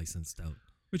technologies licensed out.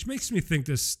 Which makes me think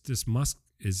this Musk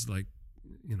is like,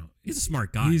 He's a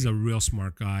smart guy. He's a real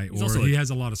smart guy, He's or also he a- has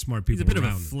a lot of smart He's people a bit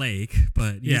around of a him. flake,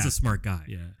 but he's Yeah. a smart guy.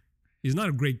 Yeah, he's not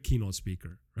a great keynote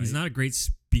speaker. Right? He's not a great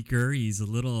speaker. He's a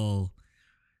little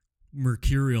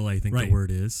mercurial, I think Right. the word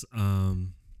is.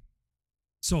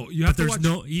 So you have But to there's watch.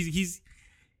 no.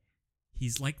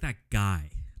 He's like that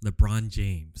guy, LeBron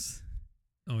James.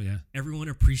 Oh yeah, Everyone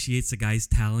appreciates the guy's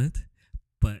talent,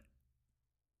 but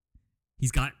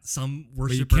he's got some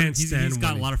worshippers. can't stand He's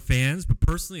got when a lot of fans, but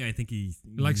personally, I think he's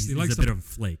likes a to- bit of a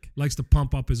flake. likes to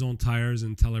pump up his own tires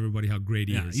and tell everybody how great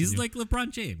he Yeah, is. he's And, like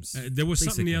LeBron James. there was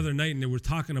something the basically. other night, and they were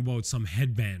talking about some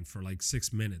headband for like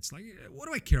 6 minutes. Like, what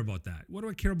do I care about that? What do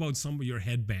I care about your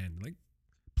headband? Like,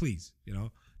 please,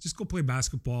 just go play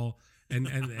basketball and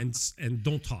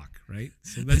don't talk, right?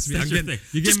 So That's I'm your getting- thing.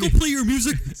 you Just get go me- play your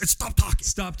music and stop talking.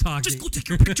 Stop talking. Just go take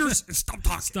your pictures and stop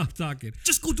talking. Stop talking.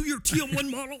 Just go do your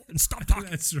TM1 model and stop talking.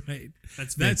 That's right.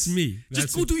 That's That's Vince. me.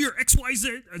 Just go do your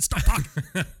XYZ and stop talking.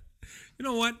 You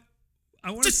know what?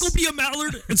 I want Just go be a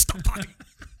mallard and stop talking.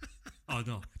 Oh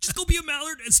no! Just go be a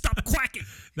mallard and stop quacking.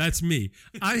 That's me.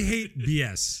 I hate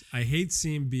BS. I hate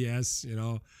seeing BS.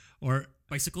 Or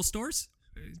Bicycle stores?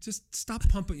 just stop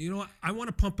pumping. You know what? I want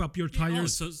to pump up your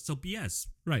tires. So BS.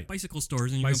 Right. Bicycle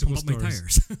stores, and you Bicycle can pump up my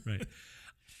stores. tires. Right.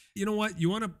 You know what? You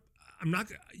want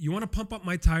to pump up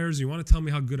my tires. You want to tell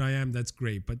me how good I am. That's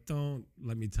great. But don't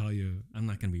let me tell you. I'm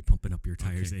not going to be pumping up your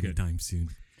tires Okay, good. anytime soon.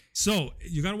 So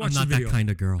you got to watch I'm not the video. that kind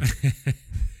of girl.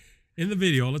 in the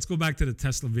video, let's go back to the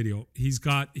Tesla video. He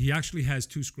actually has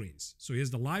two screens. So he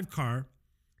has the live car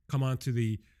come onto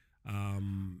the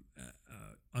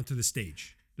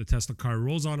stage. The Tesla car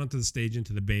rolls on onto the stage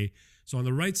into the bay. So on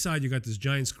the right side, you got this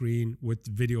giant screen with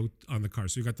video on the car.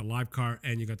 So you got the live car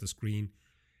and you got the screen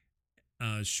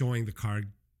showing the car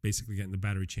basically getting the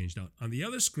battery changed out. On the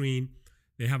other screen,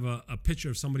 they have a picture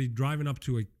of somebody driving up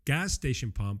to a gas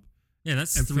station pump. Yeah,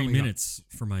 that's 3 minutes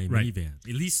for my minivan.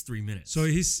 At least 3 minutes. So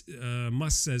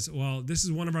Musk says, well, this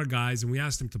is one of our guys, and we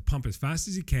asked him to pump as fast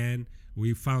as he can.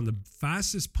 We found the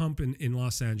fastest pump in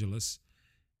Los Angeles,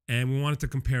 and we wanted to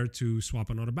compare it to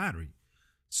swapping out a battery.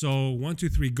 So 1, 2,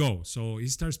 3, go. So he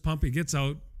starts pumping, gets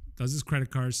out, does his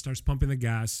credit card, starts pumping the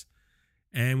gas,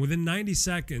 and within 90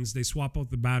 seconds, they swap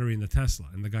out the battery in the Tesla,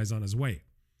 and the guy's on his way.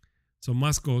 So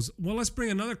Musk goes, well, let's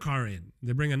bring another car in.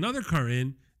 They bring another car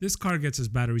in. This car gets his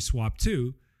battery swapped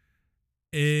too.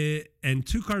 And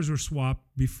 2 cars were swapped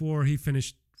before he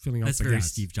finished filling up the gas. That's very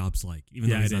Steve Jobs-like, even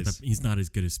though he's not as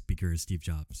good a speaker as Steve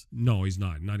Jobs. No, he's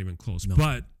not even close. No.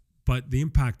 But the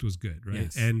impact was good, right?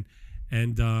 Yes.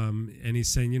 And he's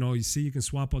saying, you see, you can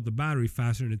swap out the battery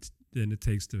faster than it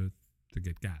takes to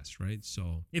get gas, right?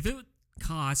 So if it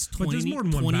costs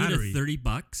 $20 to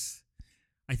 $30,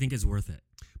 I think it's worth it.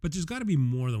 But there's got to be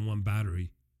more than one battery.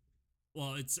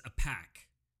 Well, it's a pack.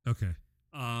 Okay.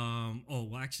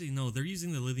 Actually, no. They're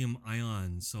using the lithium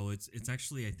ion, so it's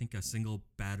actually, I think, a single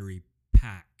battery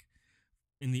pack.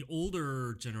 In the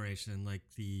older generation, like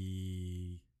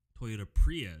the Toyota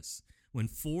Prius, when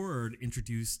Ford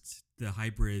introduced the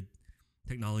hybrid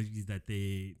technology that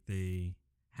they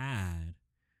had,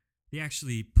 they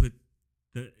actually put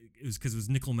it was because it was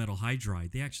nickel metal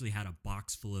hydride. They actually had a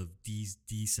box full of D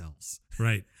cells.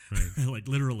 Right. Like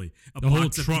literally. The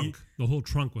whole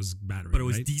trunk was battery. But it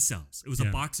was right? D cells. It was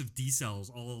a box of D cells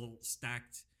all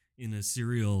stacked in a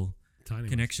serial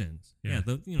connection. Yeah,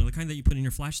 the kind that you put in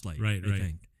your flashlight. Right. I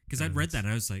think. Because I'd read that and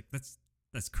I was like,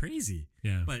 that's crazy.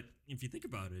 Yeah. But if you think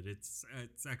about it, it's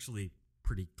actually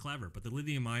pretty clever. But the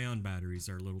lithium ion batteries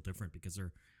are a little different because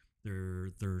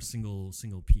they're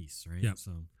single piece, right? Yeah.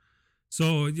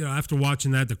 So, after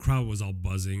watching that, the crowd was all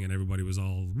buzzing and everybody was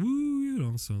all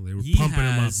woo, so they were pumping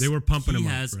him up. They were pumping him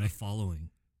up. He has a following.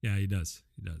 Yeah, he does.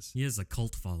 He has a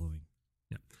cult following.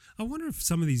 Yeah. I wonder if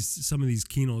some of these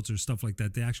keynotes or stuff like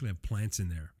that, they actually have plants in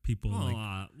there. People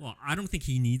well, I don't think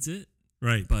he needs it.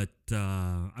 Right. But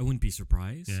I wouldn't be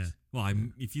surprised. Yeah. Well,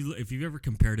 if you've ever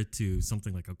compared it to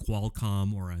something like a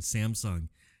Qualcomm or a Samsung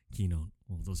keynote,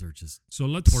 well, those are just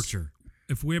torture.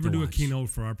 If we ever do a keynote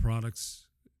for our products,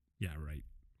 yeah, right.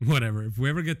 Whatever. If we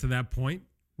ever get to that point,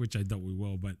 which I doubt we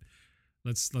will, but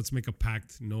let's make a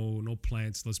pact. No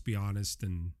plants. Let's be honest,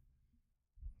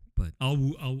 but I'll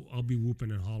be whooping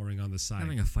and hollering on the side.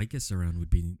 Having a ficus around would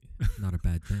be not a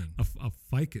bad thing. a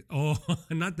ficus? Oh,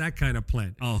 not that kind of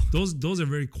plant. Oh, those are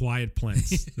very quiet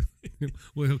plants.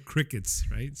 Well, crickets,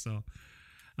 right? So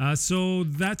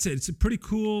that's it. It's a pretty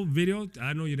cool video.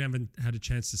 I know you haven't had a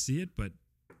chance to see it, but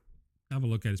have a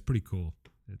look at it. It's pretty cool.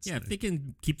 If they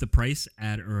can keep the price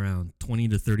at around $20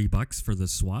 to $30 for the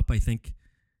swap, I think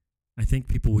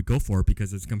people would go for it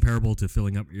because it's comparable to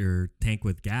filling up your tank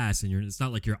with gas, and it's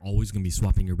not like you're always going to be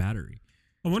swapping your battery.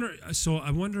 I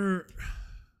wonder,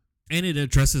 and it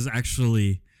addresses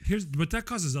actually. But that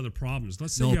causes other problems.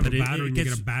 Let's say you have a battery and you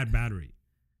get a bad battery.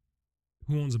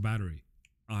 Who owns a battery?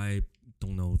 I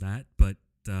don't know that, but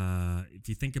if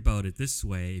you think about it this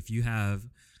way, if you have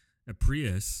a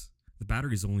Prius, the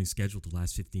battery is only scheduled to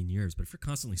last 15 years. But if you're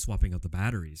constantly swapping out the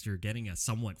batteries, you're getting a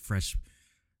somewhat fresh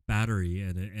battery,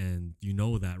 and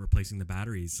that replacing the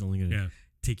battery is only going to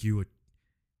take you.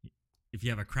 If you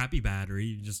have a crappy battery,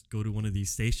 you just go to one of these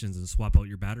stations and swap out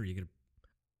your battery. You get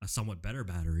a somewhat better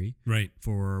battery, right,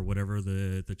 for whatever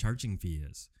the charging fee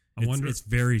is. It's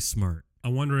very smart. I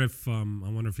wonder if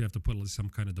you have to put some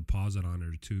kind of deposit on it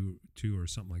or two or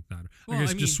something like that. Well, I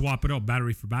guess just swap it out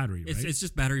battery for battery. Right? It's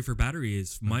just battery for battery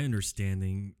is my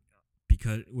understanding,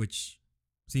 which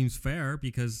seems fair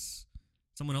because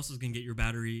someone else is going to get your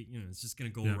battery. It's just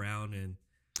going to go around. And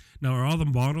now, are all the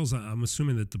models? I'm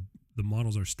assuming that the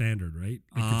models are standard, right?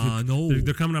 No,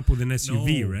 they're coming up with an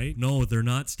SUV, right? No, they're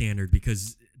not standard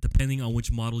because depending on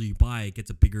which model you buy, it gets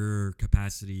a bigger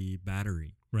capacity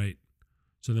battery. Right.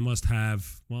 So they must have.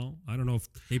 Well, I don't know if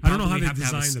I don't know how they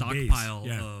design the stockpile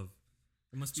of.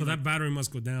 It must be that battery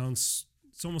must go down. It's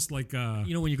almost like when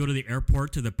you go to the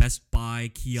airport to the Best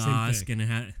Buy kiosk and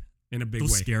in a big way.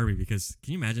 Those scare me because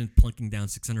can you imagine plunking down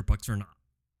 $600 for an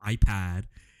iPad?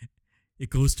 It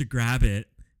goes to grab it,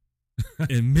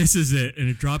 it misses it, and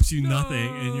it drops you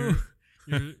nothing, and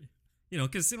you're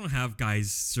because they don't have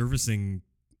guys servicing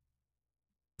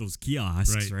those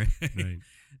kiosks, right? Right.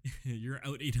 You're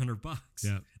out $800.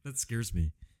 Yeah. That scares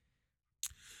me.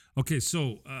 Okay,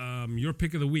 so your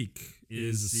pick of the week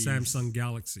is Is the the Samsung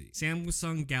Galaxy.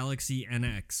 Samsung Galaxy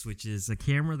NX, which is a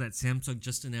camera that Samsung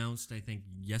just announced, I think,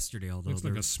 yesterday. Although Looks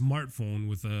like a smartphone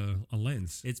with a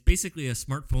lens. it's basically a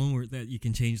smartphone that you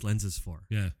can change lenses for.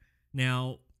 Yeah.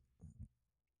 Now,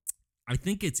 I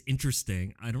think it's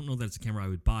interesting. I don't know that it's a camera I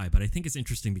would buy, but I think it's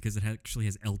interesting because it actually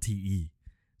has LTE.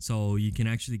 So you can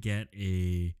actually get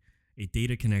a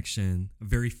data connection, a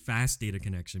very fast data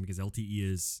connection, because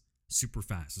LTE is super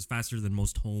fast. It's faster than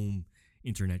most home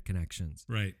internet connections.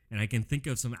 Right. And I can think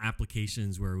of some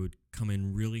applications where it would come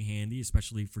in really handy,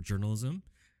 especially for journalism.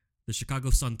 The Chicago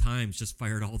Sun-Times just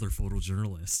fired all their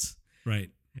photojournalists. Right.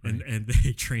 And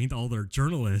they trained all their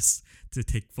journalists to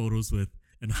take photos with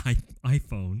an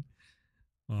iPhone.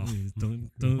 Oh.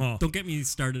 Don't get me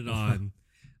started on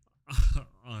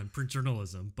print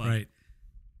journalism, but Right.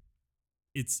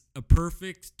 it's a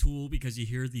perfect tool because you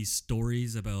hear these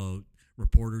stories about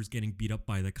reporters getting beat up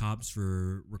by the cops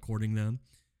for recording them,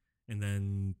 and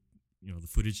then the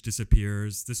footage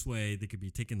disappears. This way, they could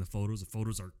be taking the photos. The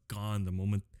photos are gone the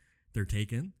moment they're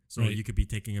taken. So Right. you could be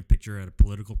taking a picture at a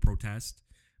political protest,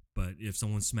 but if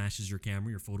someone smashes your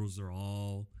camera, your photos are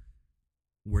all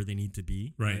where they need to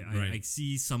be. Right, I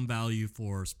see some value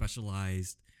for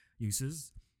specialized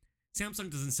uses.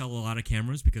 Samsung doesn't sell a lot of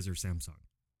cameras because they're Samsung.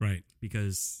 Right.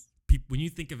 Because when you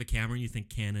think of a camera, you think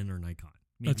Canon or Nikon.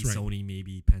 Maybe That's right. Sony,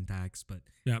 maybe Pentax, but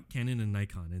Yep. Canon and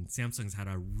Nikon. And Samsung's had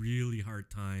a really hard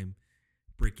time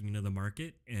breaking into the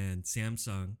market. And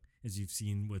Samsung, as you've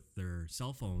seen with their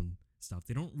cell phone stuff,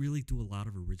 they don't really do a lot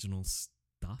of original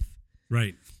stuff.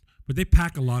 Right. But they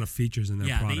pack a lot of features in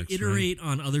their products. They iterate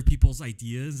on other people's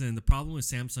ideas. And the problem with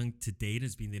Samsung to date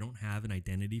has been they don't have an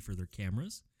identity for their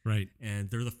cameras. Right. And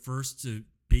they're the first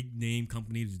big name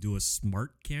company to do a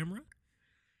smart camera.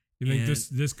 You think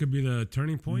this could be the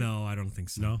turning point? No, I don't think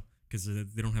so. No? Because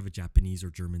they don't have a Japanese or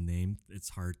German name. It's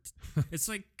hard. It's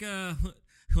like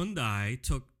Hyundai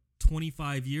took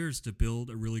 25 years to build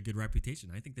a really good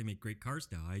reputation. I think they make great cars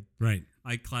now. Right.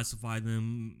 I classify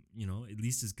them, at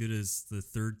least as good as the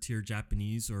third tier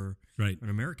Japanese or Right. an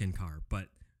American car. But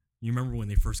you remember when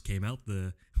they first came out,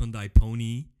 the Hyundai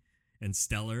Pony and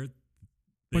Stellar.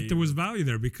 But there was value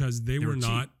there because they were cheap.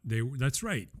 not. That's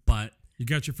right. But You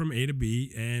got you from A to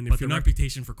B, and but if the you're not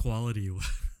reputation for quality.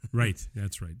 right,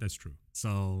 that's right. That's true.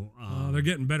 So They're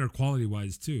getting better quality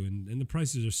wise too, and the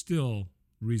prices are still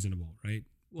reasonable, right?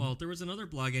 Well, there was another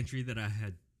blog entry that I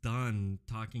had done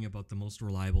talking about the most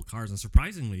reliable cars, and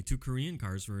surprisingly, 2 Korean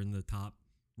cars were in the top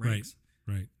ranks.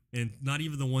 Right. And not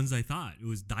even the ones I thought. It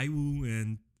was Daewoo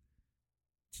and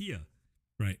Kia.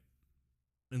 Right.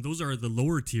 And those are the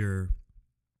lower tier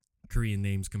Korean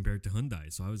names compared to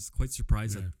Hyundai. So I was quite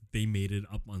surprised that they made it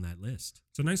up on that list.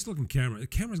 It's a nice looking camera. The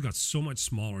camera's got so much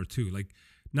smaller too. Like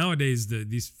nowadays,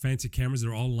 these fancy cameras,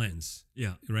 they're all lens.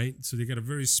 Yeah. Right. So they got a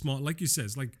very small, like you said,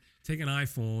 it's like take an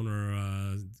iPhone or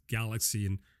a Galaxy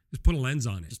and just put a lens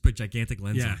on it. Just put gigantic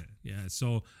lens on it. Yeah.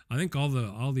 So I think all the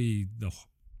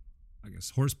I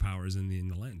guess horsepower is in the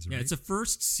lens. Right? Yeah, it's a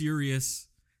first serious,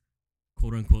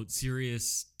 quote unquote,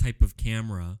 serious type of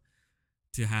camera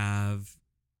to have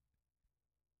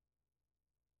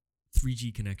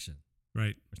 3G connection.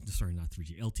 right. Sorry, not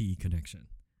 3G, LTE connection.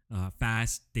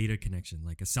 Fast data connection,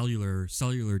 like a cellular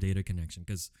data connection.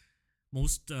 Because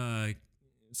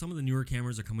some of the newer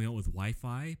cameras are coming out with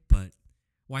Wi-Fi, but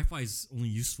Wi-Fi is only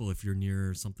useful if you're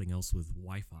near something else with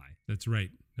Wi-Fi. That's right.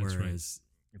 That's Whereas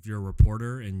if you're a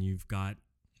reporter and you've got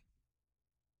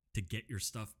to get your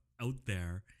stuff out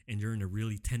there and you're in a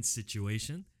really tense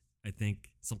situation, I think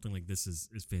something like this is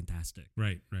fantastic.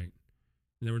 right. Right.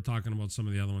 And they were talking about some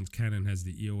of the other ones. Canon has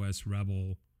the EOS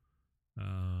Rebel.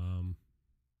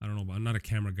 I don't know, but I'm not a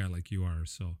camera guy like you are,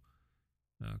 so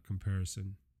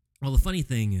comparison. Well, the funny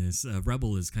thing is,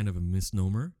 Rebel is kind of a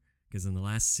misnomer because in the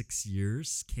last 6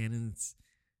 years, Canon's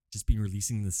just been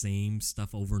releasing the same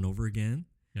stuff over and over again.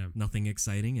 Yeah. Nothing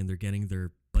exciting, and they're getting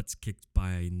their butts kicked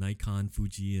by Nikon,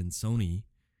 Fuji, and Sony.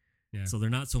 Yeah. So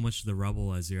they're not so much the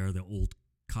Rebel as they are the old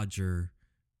codger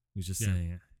who's just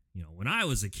saying, when I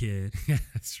was a kid, Yeah,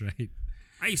 that's right.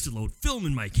 I used to load film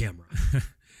in my camera.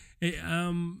 Hey,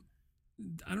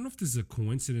 I don't know if this is a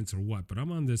coincidence or what, but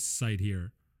I'm on this site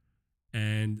here,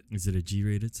 and Is it a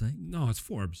G-rated site? no, it's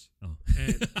Forbes. Oh.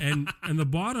 and the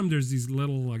bottom there's these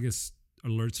little, I guess,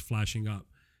 alerts flashing up,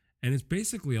 and it's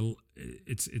basically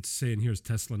it's saying here's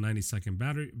Tesla 90-second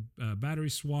battery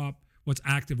swap. What's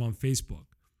active on Facebook?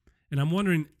 And I'm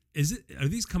wondering, are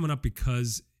these coming up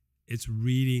because it's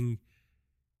reading?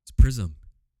 It's Prism.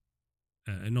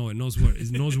 No, it knows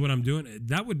what I'm doing.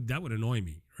 That would annoy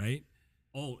me, right?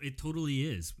 Oh, it totally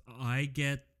is.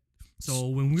 So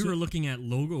when we were looking at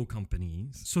logo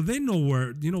companies, So they know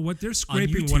where, you know what, they're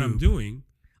scraping YouTube. what I'm doing.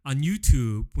 On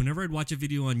YouTube, whenever I'd watch a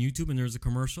video on YouTube and there was a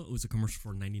commercial, it was a commercial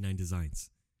for 99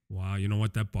 Designs. Wow, you know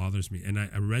what, that bothers me. And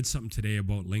I read something today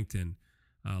about LinkedIn.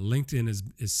 LinkedIn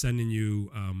is sending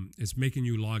you, is making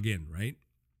you log in, right?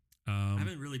 I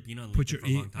haven't really been on LinkedIn Put your for a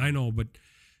long time. I know, but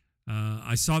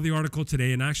I saw the article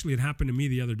today, and actually it happened to me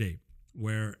the other day,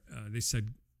 where they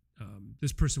said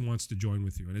this person wants to join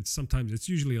with you, and it's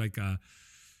usually like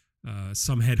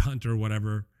some headhunter or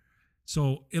whatever.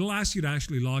 So it'll ask you to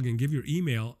actually log in, give your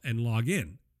email, and log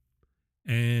in,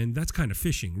 and that's kind of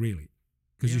phishing, really,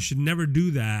 because you should never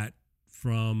do that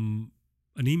from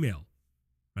an email,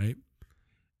 right?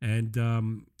 And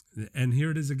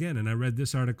here it is again. And I read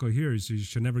this article here. So you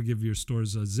should never give your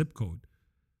stores a zip code.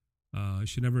 You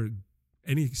should never,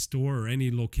 any store or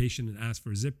any location that asks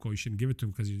for a zip code, you shouldn't give it to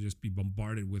them because you'll just be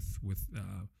bombarded with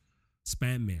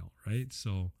spam mail, right?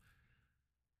 So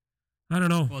I don't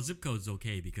know. Well, zip code's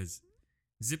okay because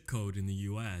zip code in the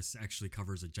U.S. actually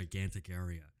covers a gigantic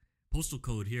area. Postal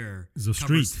code here It's a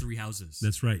covers street. 3 houses.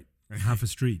 That's right. Half a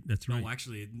street. That's right. No,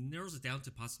 actually, it narrows it down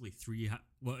to possibly 3.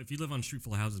 Well, if you live on a street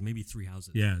full of houses, maybe 3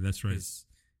 houses. Yeah, that's right.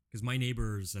 Because my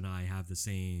neighbors and I have the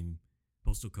same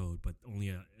postal code, but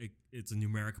only it's a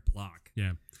numeric block.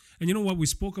 Yeah, and you know what? We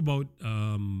spoke about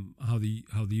how the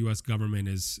U.S. government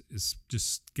is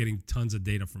just getting tons of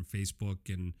data from Facebook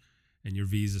and your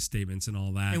visa statements and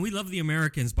all that. And we love the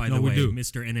Americans, by No, the we way, do.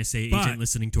 Mr. NSA But- agent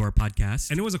listening to our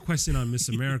podcast. And it was a question on Miss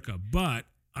America, but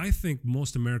I think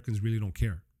most Americans really don't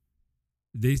care.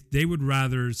 They would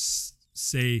rather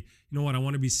say, you know what, I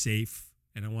want to be safe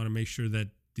and I want to make sure that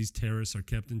these terrorists are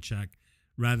kept in check,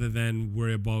 rather than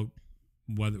worry about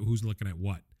who's looking at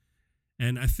what.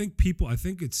 And I think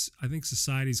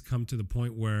society's come to the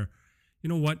point where, you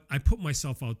know what, I put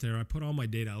myself out there, I put all my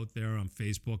data out there on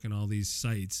Facebook and all these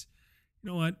sites. You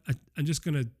know what, I'm just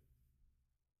gonna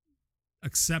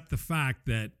accept the fact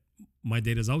that my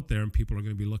data's out there and people are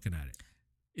going to be looking at it.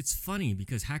 It's funny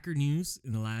because Hacker News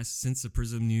since the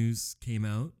Prism News came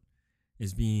out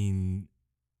is being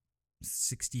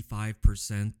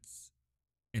 65%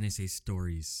 NSA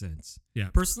stories since. Yeah.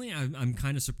 Personally, I'm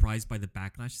kind of surprised by the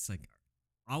backlash. It's like,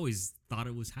 I always thought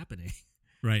it was happening.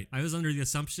 Right. I was under the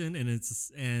assumption,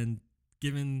 and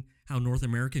given how North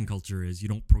American culture is, you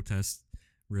don't protest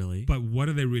really. But what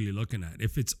are they really looking at?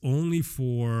 If it's only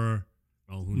for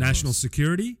who national knows?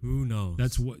 security, Who knows?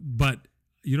 that's what. But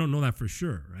you don't know that for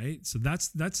sure, right? So that's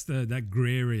that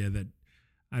gray area that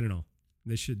I don't know.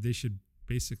 They should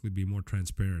basically be more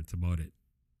transparent about it.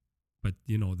 But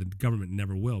you know, the government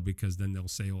never will, because then they'll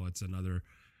say, "Oh, it's another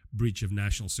breach of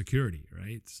national security,"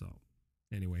 right? So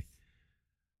anyway,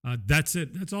 that's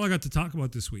it. That's all I got to talk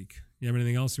about this week. You have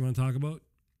anything else you want to talk about?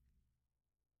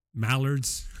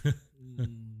 Mallards, No,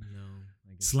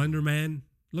 I guess Slender Man.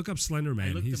 Look up Slender Man.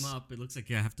 I looked him up. It looks like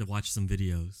I have to watch some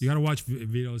videos. You got to watch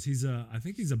videos. I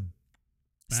think he's a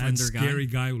bad, Slender guy? scary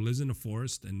guy who lives in a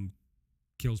forest and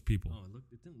kills people. Oh,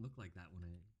 it didn't look like that one.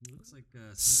 It looks like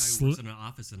some guy who works in an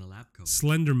office in a lab coat.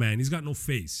 Slender Man. He's got no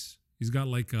face. He's got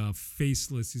like a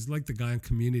faceless. He's like the guy in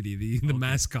Community, the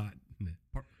mascot.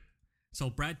 So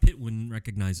Brad Pitt wouldn't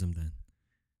recognize him then.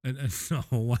 And no,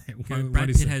 why? Brad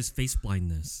Pitt has face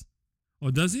blindness.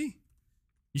 Oh, does he?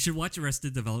 You should watch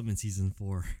Arrested Development season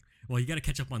 4. Well, you got to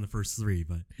catch up on the first 3,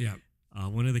 but Yeah.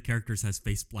 one of the characters has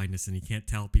face blindness and he can't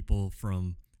tell people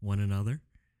from one another.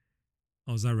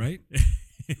 Oh, is that right?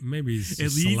 Maybe he's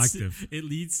just selective. It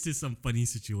leads to some funny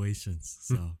situations.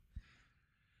 So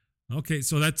Okay,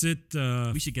 so that's it.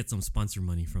 we should get some sponsor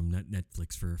money from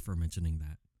Netflix for mentioning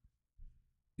that.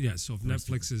 Yeah. So if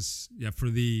Netflix is for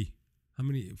the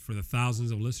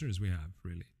thousands of listeners we have,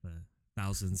 really.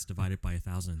 Thousands divided by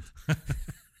 1,000.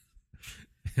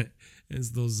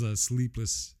 It's those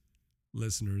sleepless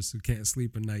listeners who can't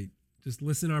sleep at night. Just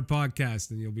listen to our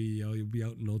podcast and you'll be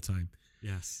out in no time.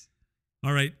 Yes.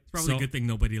 All right. It's probably a good thing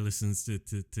nobody listens to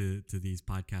these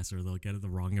podcasts, or they'll get the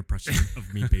wrong impression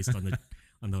of me based on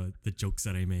the jokes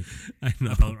that I make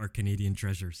about our Canadian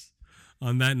treasures.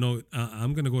 On that note,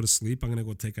 I'm going to go to sleep. I'm going to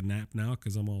go take a nap now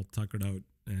because I'm all tuckered out.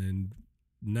 And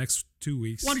next 2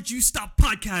 weeks. Why don't you stop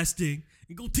podcasting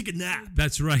and go take a nap?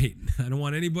 That's right. I don't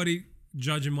want anybody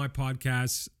judging my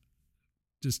podcasts.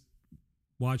 Just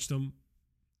watch them.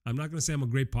 I'm not going to say I'm a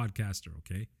great podcaster,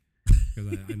 okay?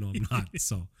 Because I know I'm not.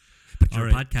 So, but you're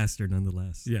a podcaster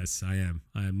nonetheless. Yes, I am.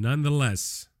 I am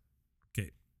nonetheless.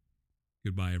 Okay.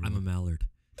 Goodbye, everyone. I'm a mallard.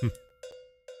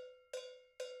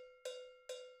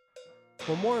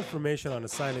 For more information on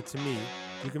Assign It to Me,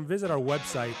 you can visit our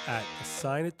website at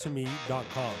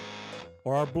assignittome.com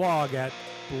or our blog at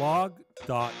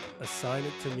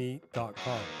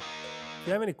blog.assignittome.com. If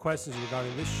you have any questions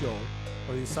regarding this show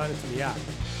or the Assign It To Me app,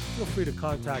 feel free to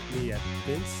contact me at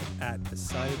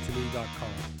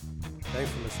vince@assignittome.com.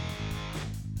 Thanks for listening.